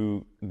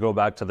to go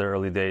back to the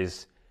early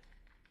days,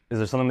 is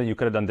there something that you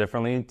could have done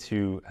differently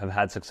to have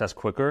had success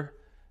quicker?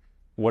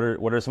 What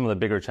are some of the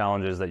bigger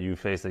challenges that you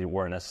faced that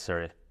weren't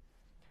necessary?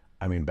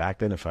 I mean, back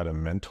then, if I had a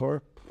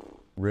mentor,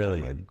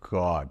 really, my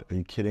God, are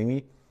you kidding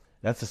me?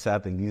 That's the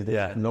sad thing. These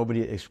days,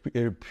 nobody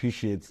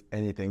appreciates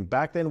anything.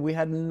 Back then, we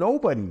had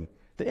nobody.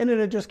 The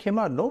internet just came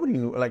out. Nobody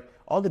knew. Like,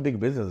 all the big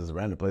businesses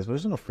around the place, but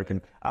there's no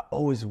freaking... I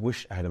always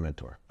wish I had a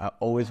mentor. I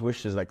always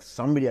wish there's like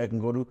somebody I can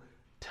go to,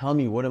 tell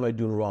me what am I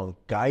doing wrong,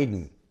 guide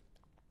me.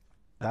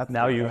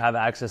 Now you have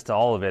access to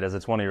all of it as a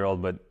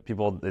 20-year-old, but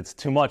people, it's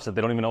too much that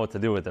they don't even know what to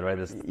do with it, right?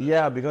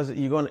 Yeah, because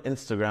you go on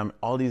Instagram,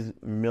 all these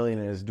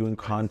millionaires doing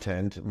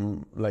content.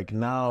 Like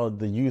now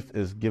the youth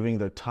is giving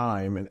their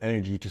time and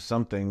energy to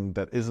something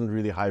that isn't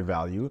really high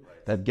value,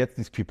 that gets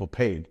these people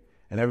paid.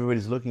 And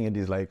everybody's looking at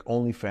these like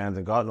OnlyFans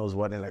and God knows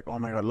what, and like, oh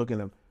my God, look at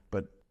them.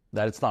 But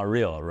that it's not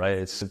real, right?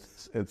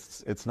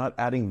 It's not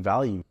adding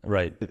value.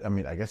 Right. I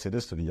mean, I guess it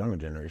is to the younger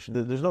generation.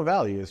 There's no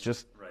value. It's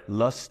just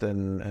lust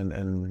and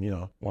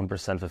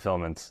 1%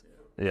 fulfillment.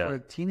 Yeah. For a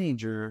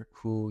teenager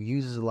who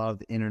uses a lot of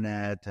the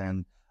internet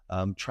and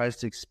tries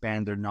to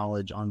expand their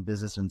knowledge on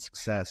business and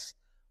success,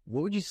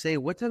 what would you say,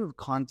 what type of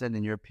content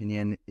in your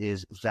opinion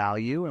is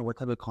value and what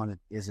type of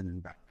content isn't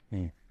in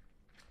value?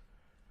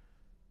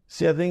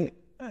 See, I think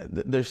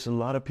there's a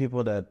lot of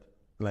people that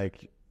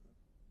like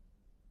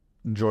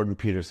Jordan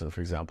Peterson,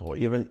 for example,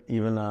 even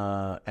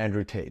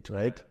Andrew Tate,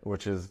 right?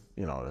 Which is,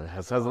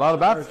 has a lot of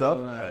bad stuff.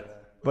 Right.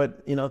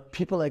 But,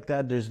 people like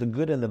that, there's the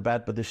good and the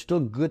bad, but there's still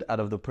good out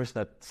of the person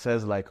that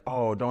says like,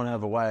 oh, don't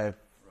have a wife,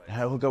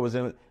 hook up with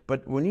him.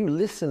 But when you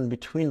listen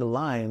between the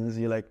lines,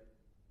 you're like,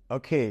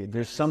 okay,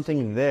 there's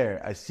something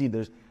there. I see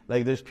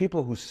there's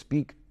people who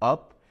speak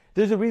up.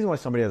 There's a reason why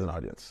somebody has an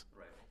audience.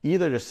 Right.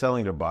 Either they're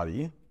selling their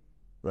body,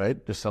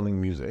 right? They're selling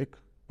music,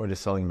 or they're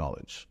selling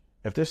knowledge.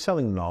 If they're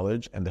selling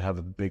knowledge and they have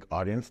a big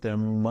audience, there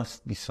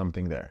must be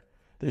something there.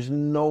 There's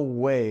no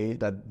way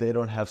that they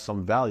don't have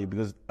some value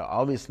because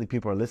obviously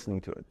people are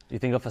listening to it. You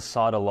think a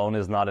facade alone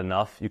is not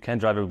enough? You can't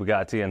drive a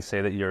Bugatti and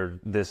say that you're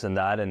this and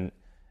that and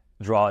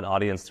draw an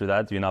audience through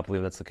that. Do you not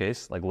believe that's the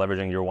case? Like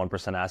leveraging your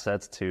 1%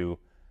 assets to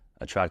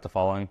attract a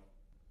following?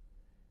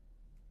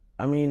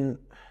 I mean,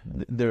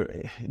 there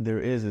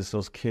is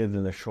those kids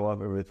and they show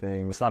up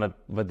everything.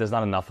 But there's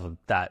not enough of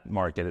that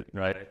market,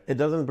 right? It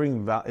doesn't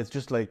bring value. It's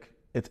just like,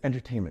 it's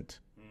entertainment.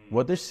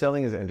 What they're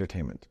selling is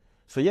entertainment.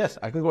 So yes,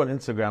 I can go on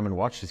Instagram and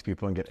watch these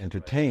people and get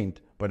entertained,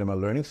 but am I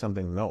learning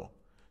something? No.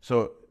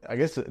 So I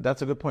guess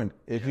that's a good point.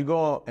 If you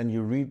go and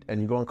you read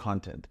and you go on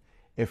content,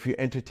 if you're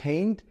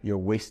entertained, you're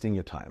wasting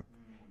your time.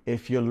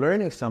 If you're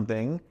learning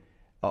something,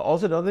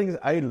 also the other thing is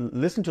I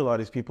listen to a lot of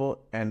these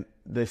people and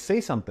they say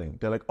something.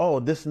 They're like, oh,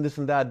 this and this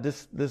and that,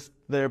 this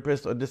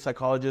therapist or this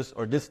psychologist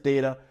or this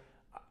data.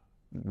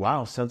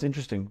 Wow, sounds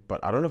interesting,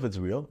 but I don't know if it's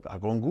real. I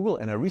go on Google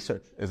and I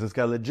research. Is this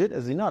guy legit?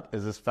 Is he not?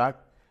 Is this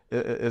fact?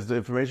 Is the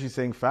information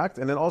saying fact?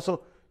 And then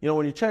also,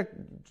 when you check,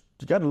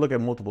 you got to look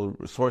at multiple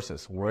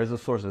sources. Where is the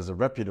source? Is it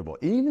reputable?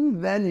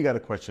 Even then, you got to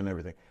question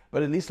everything.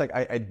 But at least, like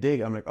I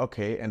dig. I'm like,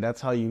 okay, and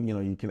that's how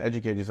you can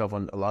educate yourself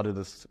on a lot of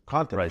this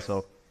content. Right.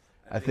 So,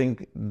 I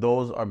think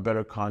those are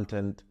better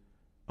content.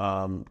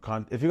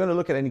 If you're going to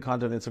look at any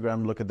content on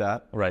Instagram, look at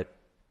that. Right.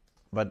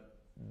 But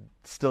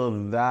still,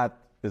 that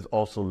is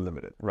also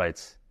limited.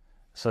 Right.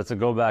 So to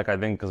go back, I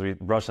think, because we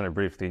brushed on it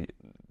briefly,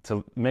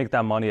 to make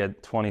that money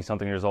at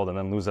 20-something years old and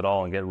then lose it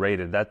all and get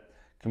rated, that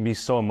can be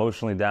so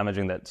emotionally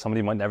damaging that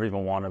somebody might never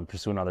even want to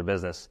pursue another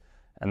business.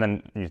 And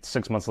then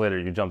 6 months later,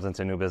 you jumped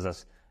into a new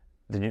business.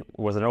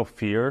 Was there no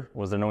fear?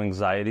 Was there no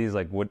anxieties?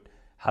 Like,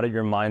 how did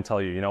your mind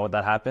tell you, what,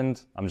 that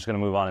happened? I'm just going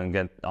to move on and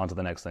get on to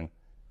the next thing.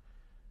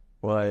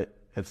 Well,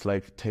 it's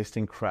like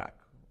tasting crack.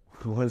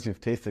 Once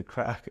you've tasted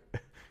crack...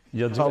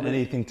 You'll do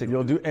anything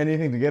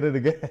to get it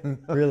again.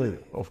 Really?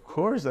 Of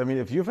course. I mean,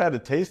 if you've had a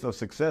taste of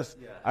success,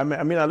 I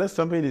mean, unless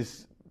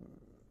somebody's,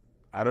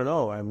 I don't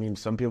know. I mean,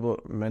 some people,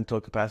 mental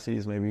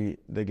capacities, maybe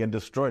they get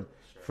destroyed.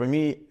 Sure. For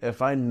me,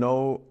 if I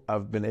know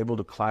I've been able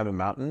to climb a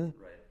mountain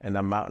and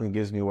that mountain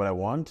gives me what I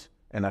want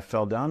and I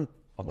fell down,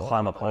 I'll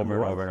climb up over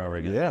and over and over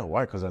again. Yeah,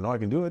 why? Because I know I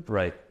can do it.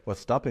 Right. What's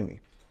stopping me?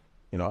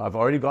 I've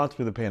already gone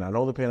through the pain. I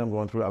know the pain I'm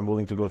going through. I'm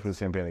willing to go through the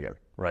same pain again.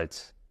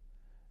 Right.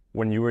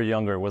 When you were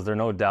younger, was there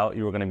no doubt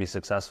you were going to be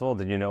successful?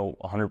 Did you know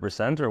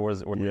 100%, or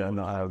was? Yeah,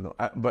 no, I have no.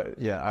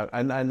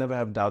 I never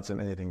have doubts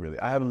in anything really.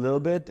 I have a little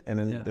bit, and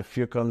then the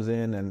fear comes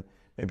in, and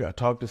maybe I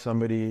talk to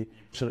somebody.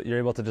 You're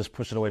able to just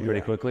push it away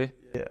pretty quickly.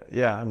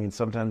 Yeah. I mean,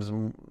 sometimes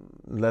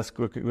less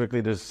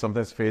quickly. There's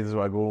sometimes phases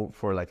where I go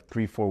for like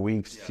 3-4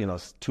 weeks.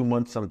 2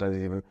 months sometimes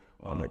even.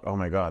 I'm like, oh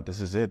my God, this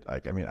is it.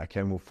 Like, I mean, I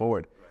can't move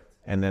forward.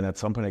 And then at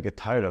some point I get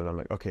tired of it. I'm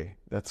like, okay,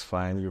 that's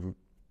fine. You're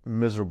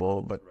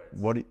miserable, but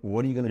what are you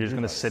going to do? You're just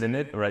going to sit in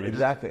it, right?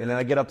 Exactly. And then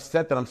I get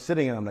upset that I'm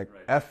sitting and I'm like,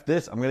 F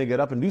this, I'm going to get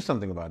up and do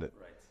something about it.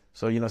 Right.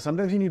 So,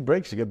 sometimes you need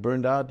breaks, you get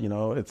burned out,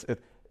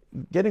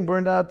 getting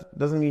burned out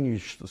doesn't mean you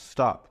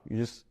stop. You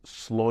just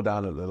slow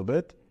down a little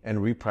bit and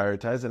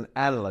reprioritize and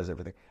analyze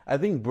everything. I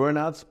think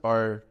burnouts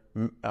are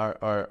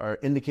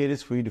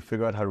indicators for you to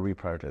figure out how to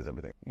reprioritize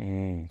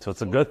everything. So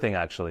it's a good thing,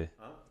 actually.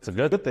 It's a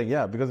good Good thing,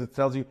 yeah, because it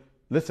tells you,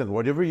 listen,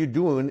 whatever you're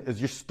doing is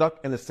you're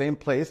stuck in the same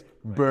place,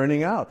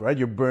 burning out, right?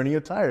 You're burning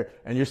your tire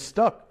and you're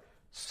stuck.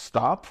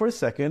 Stop for a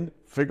second,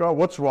 figure out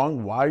what's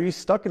wrong. Why are you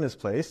stuck in this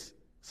place?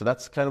 So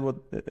that's kind of what,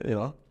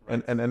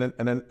 and then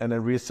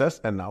reassess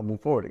and now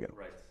move forward again.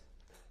 Right.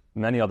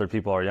 Many other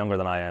people are younger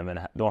than I am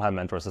and don't have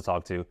mentors to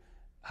talk to.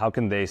 How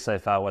can they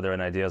sift out whether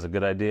an idea is a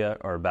good idea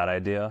or a bad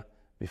idea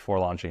before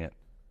launching it?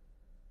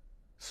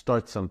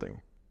 Start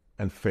something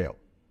and fail.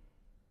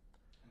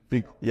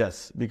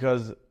 Yes,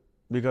 because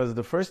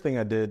the first thing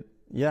I did,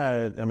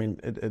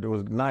 it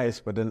was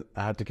nice, but then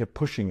I had to keep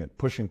pushing.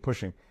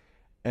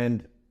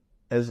 And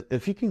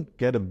if you can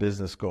get a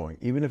business going,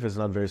 even if it's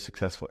not very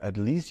successful, at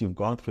least you've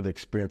gone through the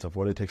experience of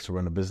what it takes to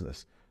run a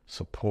business.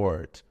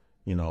 Support,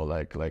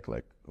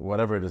 like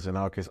whatever it is, in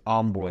our case,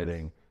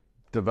 onboarding,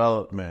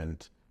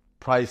 development,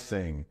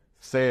 pricing,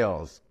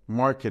 sales,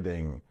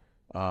 marketing,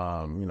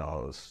 all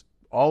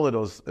of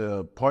those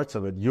parts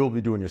of it, you'll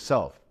be doing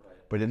yourself. Right.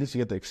 But at least you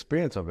get the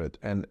experience of it.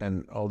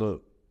 And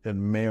although it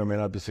may or may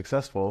not be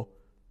successful,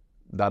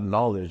 that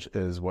knowledge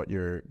is what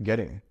you're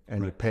getting,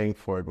 and you're paying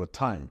for it with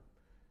time.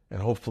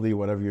 And hopefully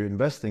whatever you're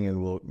investing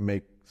in will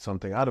make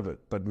something out of it.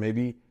 But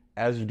maybe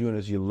as you're doing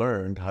it, you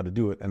learned how to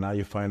do it, and now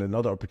you find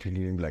another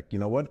opportunity and be like, you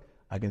know what?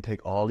 I can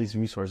take all these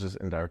resources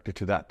and direct it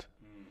to that.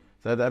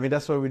 So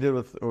that's what we did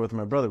with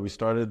my brother. We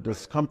started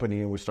this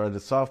company and we started the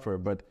software,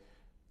 but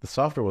the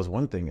software was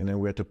one thing, and then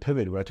we had to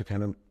pivot. We had to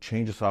kind of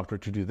change the software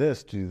to do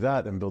this, to do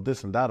that, and build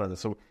this and that on it.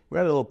 So we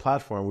had a little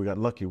platform. We got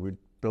lucky. We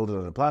built it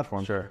on a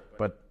platform. Sure.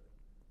 But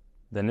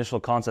the initial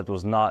concept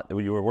was not,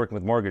 you were working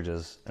with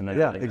mortgages. And then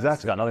exactly.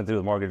 It's got nothing to do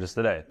with mortgages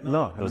today.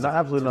 No, it was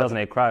absolutely not.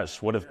 2008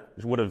 crash would have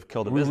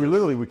killed the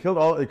business. We killed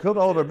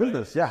all of our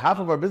business. Yeah, half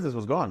of our business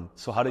was gone.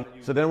 So how did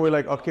you... So then we're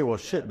like, okay, well,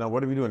 shit, now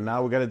what are we doing?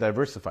 Now we got to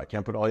diversify.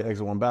 Can't put all your eggs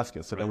in one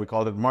basket. So then we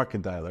called it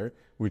Market Dialer.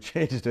 We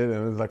changed it, and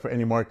it was like for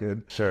any market.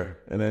 Sure.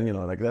 And then,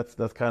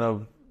 that's kind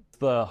of... What's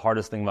the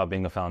hardest thing about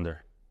being a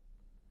founder?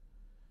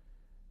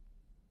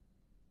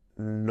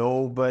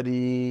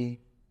 Nobody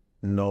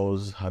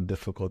knows how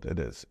difficult it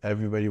is.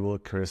 Everybody will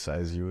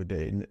criticize you.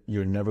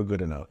 You're never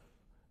good enough.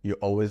 You're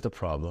always the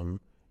problem.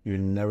 You're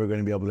never going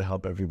to be able to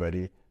help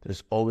everybody.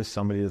 There's always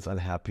somebody that's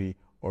unhappy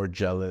or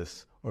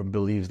jealous or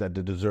believes that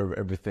they deserve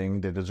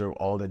everything. They deserve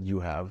all that you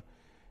have.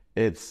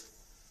 It's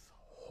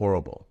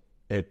horrible.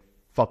 It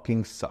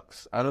fucking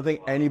sucks. I don't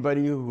think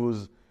anybody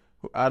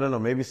I don't know,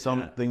 maybe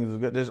some things are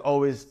good. There's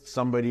always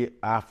somebody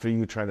after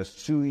you trying to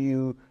sue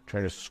you,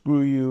 trying to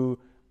screw you,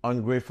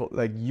 ungrateful.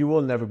 Like, you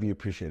will never be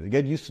appreciated.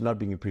 Get used to not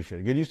being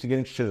appreciated. Get used to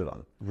getting shitted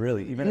on.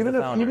 Really?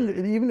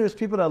 Even there's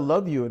people that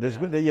love you. There's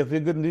good. You have a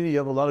good leader. You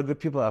have a lot of good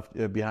people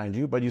behind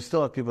you, but you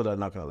still have people that are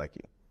not going to like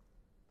you.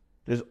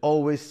 There's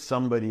always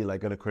somebody going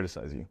to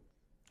criticize you.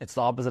 It's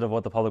the opposite of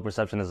what the public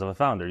perception is of a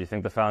founder. You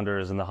think the founder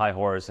is in the high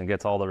horse and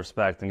gets all the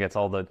respect and gets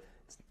all the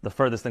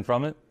furthest thing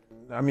from it.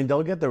 I mean,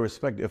 they'll get the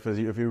respect if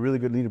you're a really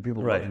good leader.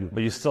 People love you.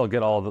 But you still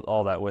get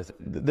all that with it.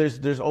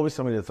 There's always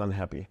somebody that's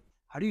unhappy.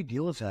 How do you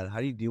deal with that? How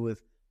do you deal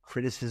with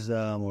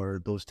criticism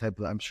or those type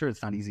of... I'm sure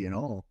it's not easy at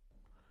all.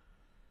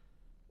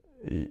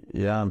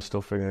 Yeah, I'm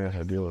still figuring out how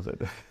to deal with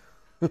it.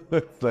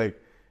 It's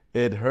like,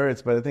 it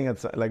hurts, but I think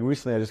it's like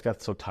recently I just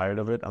got so tired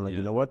of it. I'm like,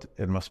 you know what?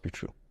 It must be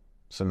true.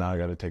 So now I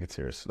got to take it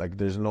serious. Like,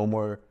 there's no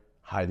more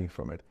hiding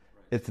from it.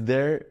 It's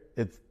there.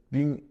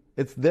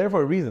 It's there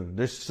for a reason.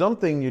 There's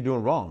something you're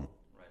doing wrong.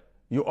 Right.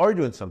 You are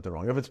doing something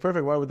wrong. If it's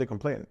perfect, why would they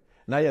complain?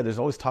 Now, yeah, there's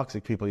always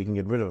toxic people. You can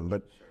get rid of them,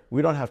 but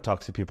we don't have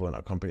toxic people in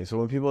our company. So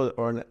when people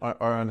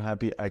are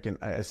unhappy,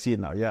 I see it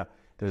now. Yeah,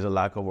 there's a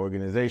lack of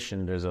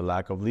organization. There's a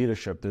lack of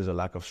leadership. There's a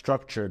lack of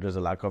structure. There's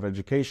a lack of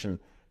education.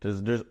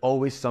 There's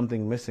always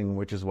something missing,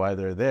 which is why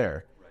they're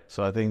there. Right.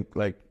 So I think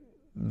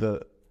the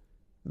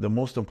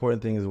most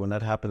important thing is when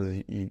that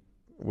happens,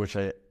 which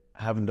I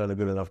haven't done a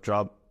good enough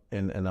job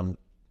in, and I'm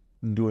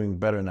doing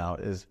better now,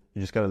 is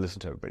you just got to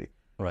listen to everybody.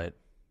 Right.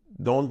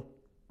 Don't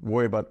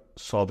worry about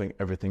solving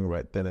everything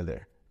right then and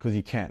there, because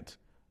you can't.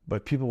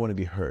 But people want to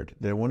be heard.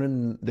 They want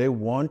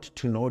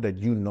to know that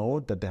you know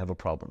that they have a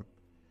problem.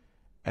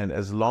 And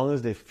as long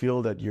as they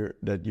feel that you're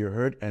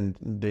heard and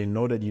they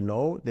know that you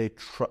know,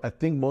 I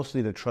think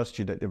mostly they trust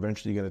you that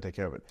eventually you're going to take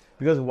care of it.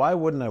 Because why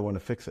wouldn't I want to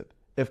fix it?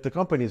 If the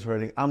company is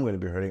hurting, I'm going to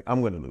be hurting.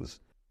 I'm going to lose.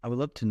 I would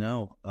love to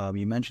know,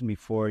 you mentioned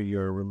before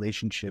your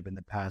relationship in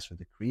the past with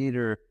the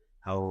creator,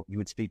 how you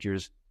would speak to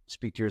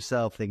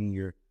yourself thinking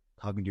you're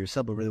talking to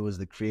yourself, but really was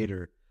the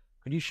creator.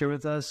 Could you share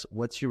with us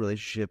what's your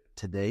relationship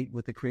today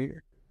with the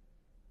creator?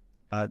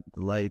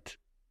 Light.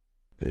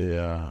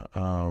 Yeah,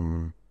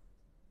 I'm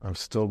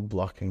still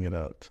blocking it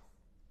out.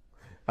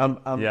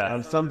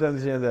 I'm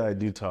sometimes here that I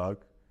do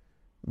talk,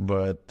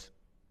 but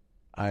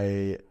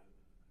I'm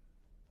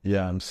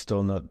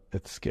still not.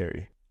 It's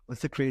scary.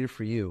 What's the creator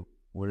for you?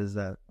 What is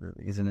that?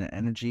 Is it an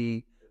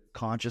energy,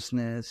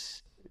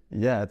 consciousness?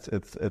 Yeah,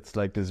 it's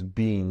like this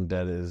being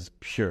that is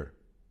pure.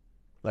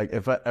 Like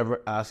if I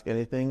ever ask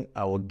anything,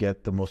 I will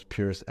get the most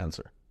purest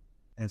answer.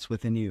 And it's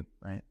within you,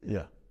 right?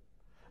 Yeah.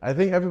 I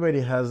think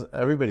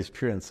everybody's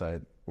pure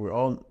inside.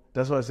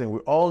 That's what I'm saying. We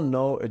all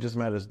know, it just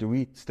matters. Do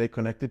we stay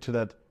connected to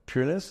that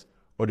pureness,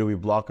 or do we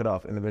block it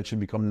off and eventually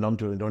become numb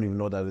to it and don't even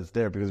know that it's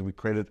there because we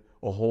created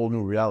a whole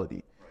new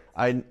reality?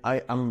 I'm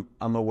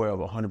aware of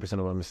 100%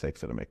 of the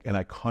mistakes that I make, and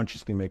I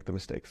consciously make the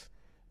mistakes.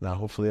 Now,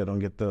 hopefully I don't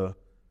get the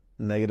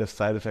negative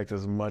side effects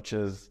as much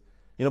as,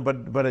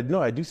 but I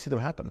know I do see them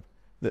happen.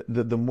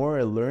 The more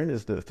I learn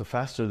is the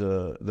faster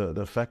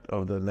the effect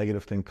of the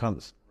negative thing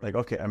comes. Like,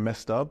 okay, I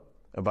messed up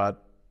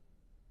about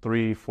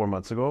 3-4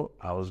 months ago.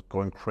 I was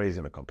going crazy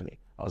in the company.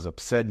 I was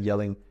upset,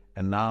 yelling,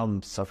 and now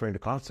I'm suffering the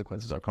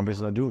consequences. Our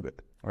company's not doing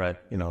good. Right.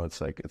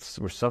 It's like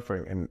we're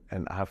suffering,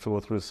 and I have to go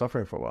through the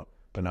suffering for a while.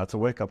 But now it's a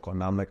wake-up call.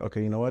 Now I'm like,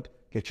 okay, you know what?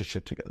 Get your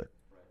shit together.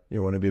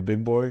 You want to be a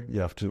big boy?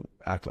 You have to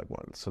act like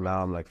one. So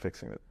now I'm like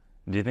fixing it.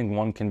 Do you think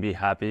one can be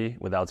happy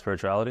without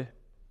spirituality?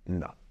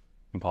 No.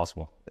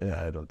 Impossible.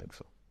 Yeah, I don't think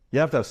so. You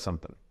have to have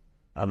something.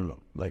 I don't know,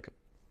 like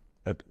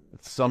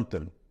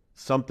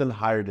something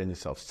higher than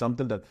yourself.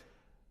 Something that,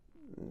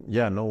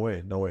 yeah, no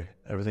way.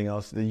 Everything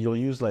else, you'll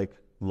use like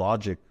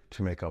logic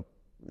to make up,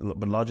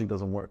 but logic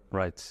doesn't work.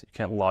 Right.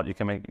 You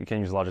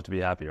can't use logic to be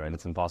happy, right?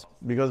 It's impossible.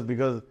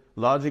 Because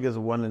logic is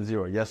 1 and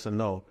 0, yes and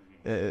no.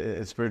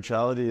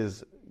 Spirituality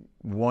is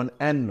 1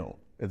 and no.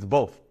 It's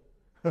both.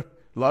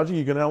 Logic,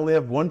 you can only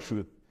have one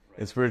truth.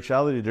 In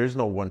spirituality, there's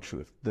no one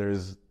truth.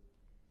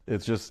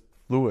 It's just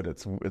fluid.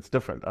 It's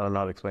different. I don't know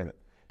how to explain it.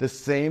 The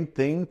same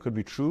thing could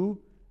be true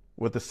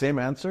with the same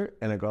answer,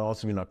 and it could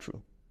also be not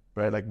true,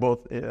 right? Like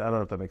both. I don't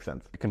know if that makes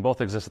sense. It can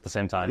both exist at the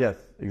same time. Yes,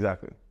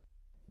 exactly.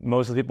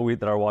 Most of the people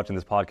that are watching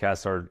this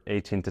podcast are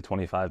 18 to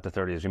 25 to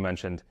 30, as you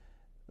mentioned.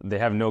 They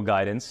have no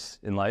guidance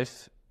in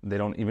life. They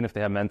don't, even if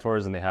they have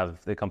mentors and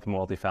they come from a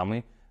wealthy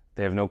family,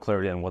 they have no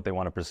clarity on what they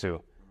want to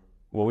pursue.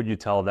 What would you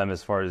tell them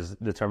as far as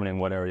determining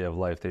what area of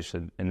life they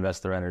should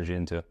invest their energy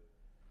into?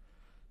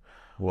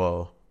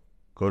 Well,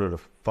 go to the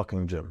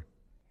fucking gym.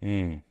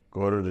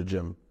 Go to the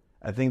gym.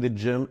 I think the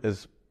gym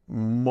is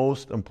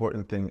most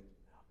important thing.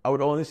 I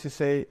would honestly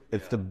say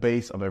it's the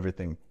base of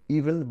everything,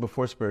 even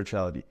before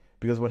spirituality.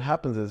 Because what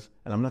happens is,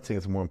 and I'm not saying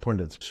it's more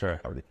important than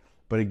spirituality,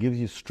 but it gives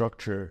you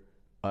structure.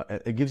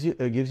 It gives you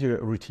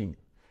a routine.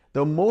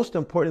 The most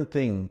important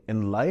thing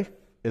in life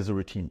is a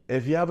routine.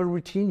 If you have a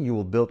routine, you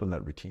will build on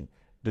that routine.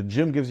 The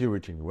gym gives you a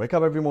routine. You wake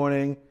up every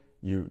morning,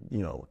 you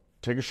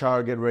take a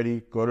shower, get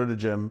ready, go to the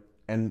gym,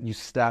 and you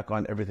stack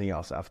on everything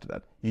else after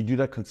that. You do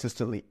that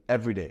consistently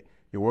every day.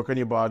 You work on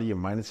your body, your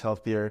mind is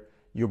healthier.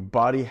 Your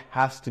body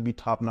has to be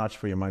top-notch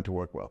for your mind to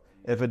work well.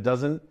 If it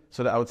doesn't,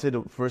 so that I would say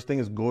the first thing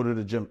is go to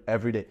the gym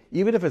every day.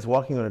 Even if it's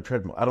walking on a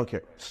treadmill, I don't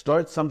care.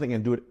 Start something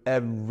and do it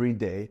every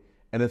day,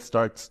 and then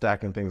start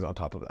stacking things on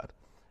top of that.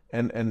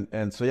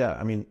 And so, yeah,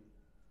 I mean,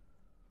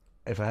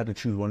 if I had to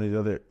choose one or the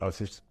other, I would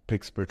say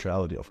pick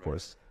spirituality, of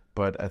course.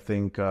 But I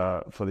think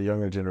for the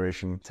younger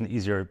generation, it's an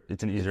easier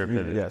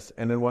pivot. Yes,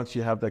 and then once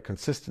you have that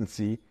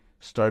consistency,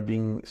 start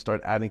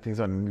adding things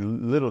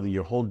on. Literally,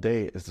 your whole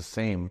day is the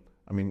same.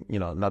 I mean,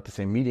 not the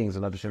same meetings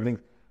and not the same things,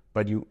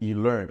 but you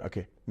learn.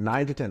 Okay,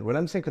 9 to 10. When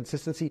I'm saying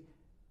consistency,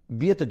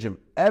 be at the gym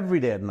every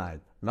day at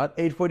 9, not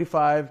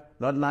 8:45,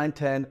 not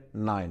 9:10,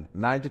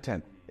 9 to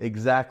 10,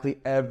 exactly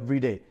every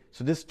day.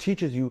 So this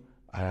teaches you.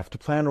 I have to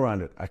plan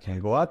around it. I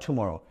can't go out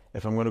tomorrow.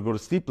 If I'm going to go to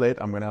sleep late,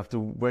 I'm going to have to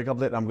wake up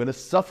late. I'm going to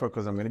suffer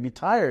because I'm going to be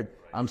tired.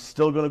 I'm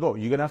still going to go.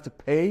 You're going to have to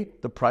pay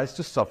the price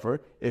to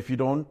suffer if you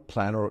don't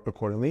plan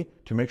accordingly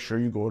to make sure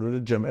you go to the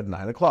gym at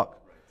 9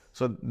 o'clock.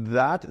 So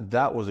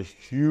that was a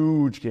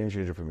huge game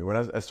changer for me. When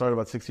I started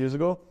about 6 years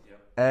ago,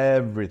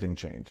 everything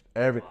changed.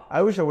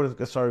 I wish I would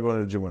have started going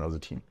to the gym when I was a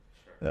teen.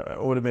 It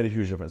would have made a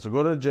huge difference. So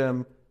go to the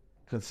gym,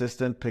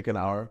 consistent, pick an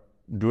hour,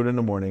 do it in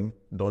the morning.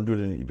 Don't do it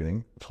in the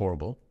evening. It's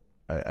horrible.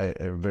 I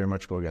very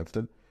much go against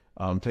it.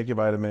 Take your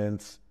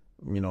vitamins,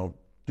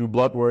 do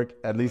blood work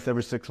at least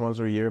every 6 months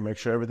or a year, make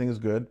sure everything is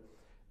good,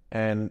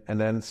 and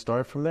then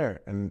start from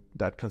there. And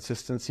that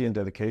consistency and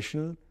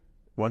dedication,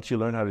 once you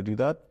learn how to do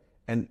that,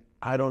 and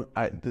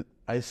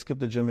I skip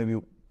the gym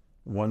maybe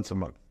once a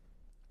month.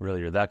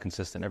 Really, you're that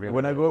consistent every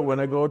When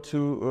I go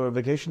to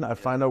vacation, I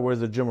find out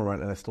where's the gym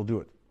around, and I still do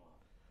it.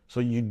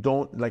 So you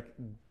don't,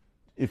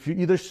 if you're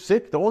either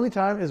sick, the only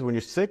time is when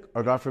you're sick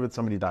or God forbid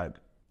somebody died.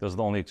 Those are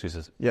the only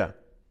excuses. Yeah.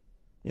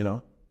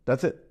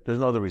 That's it. There's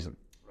no other reason.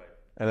 Right.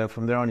 And then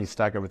from there on, you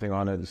stack everything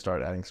on it and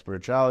start adding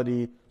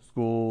spirituality,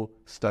 school,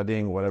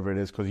 studying, whatever it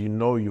is, because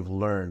you've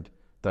learned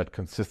that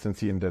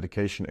consistency and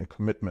dedication and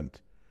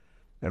commitment.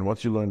 And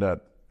once you learn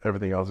that,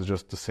 everything else is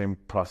just the same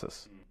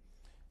process.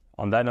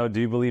 On that note, do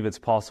you believe it's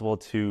possible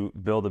to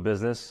build a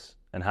business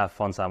and have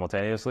fun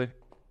simultaneously?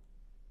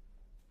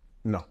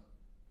 No.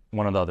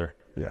 One or the other?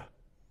 Yeah.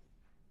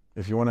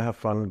 If you want to have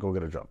fun, go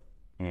get a job.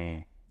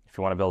 If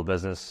you want to build a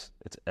business,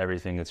 it's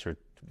everything.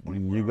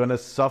 You're going to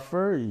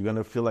suffer. You're going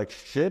to feel like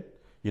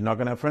shit. You're not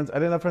going to have friends. I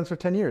didn't have friends for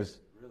 10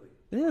 years.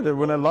 Really? Yeah.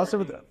 When I lost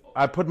everything,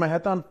 I put my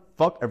head down,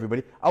 fuck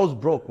everybody. I was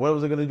broke. What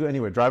was I gonna do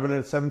anyway? Driving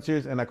a 7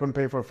 Series and I couldn't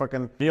pay for a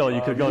fucking Meal,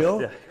 you could go.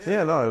 meal? Yeah.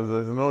 Yeah, no,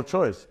 there's no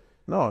choice.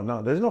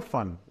 No, there's no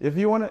fun. If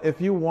you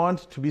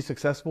want to be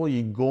successful,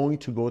 you're going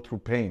to go through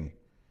pain.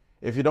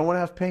 If you don't want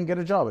to have pain, get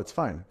a job. It's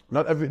fine.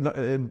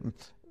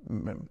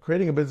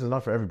 Creating a business is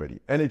not for everybody,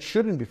 and it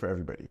shouldn't be for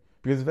everybody,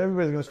 because if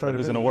everybody's going to start a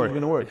business, it's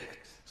going to work.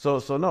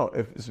 So no,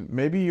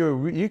 maybe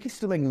you can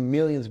still make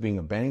millions being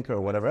a banker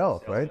or whatever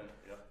else, right?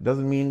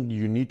 Doesn't mean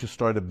you need to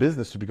start a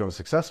business to become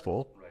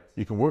successful.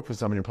 You can work for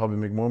somebody and probably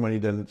make more money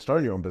than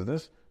starting your own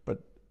business, but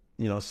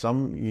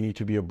some you need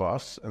to be a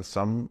boss and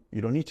some you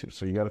don't need to.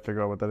 So you got to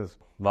figure out what that is.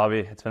 Bobby,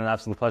 it's been an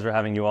absolute pleasure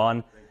having you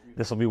on.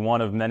 This will be one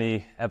of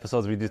many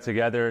episodes we do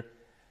together.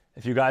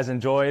 If you guys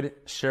enjoyed,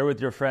 share with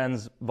your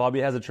friends. Bobby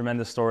has a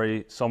tremendous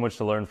story, so much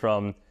to learn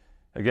from.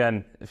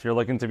 Again, if you're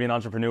looking to be an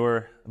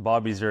entrepreneur,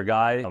 Bobby's your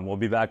guy. We'll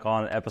be back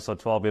on episode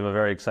 12. We have a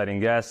very exciting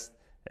guest,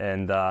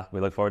 and we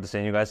look forward to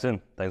seeing you guys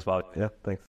soon. Thanks, Bobby. Yeah, thanks.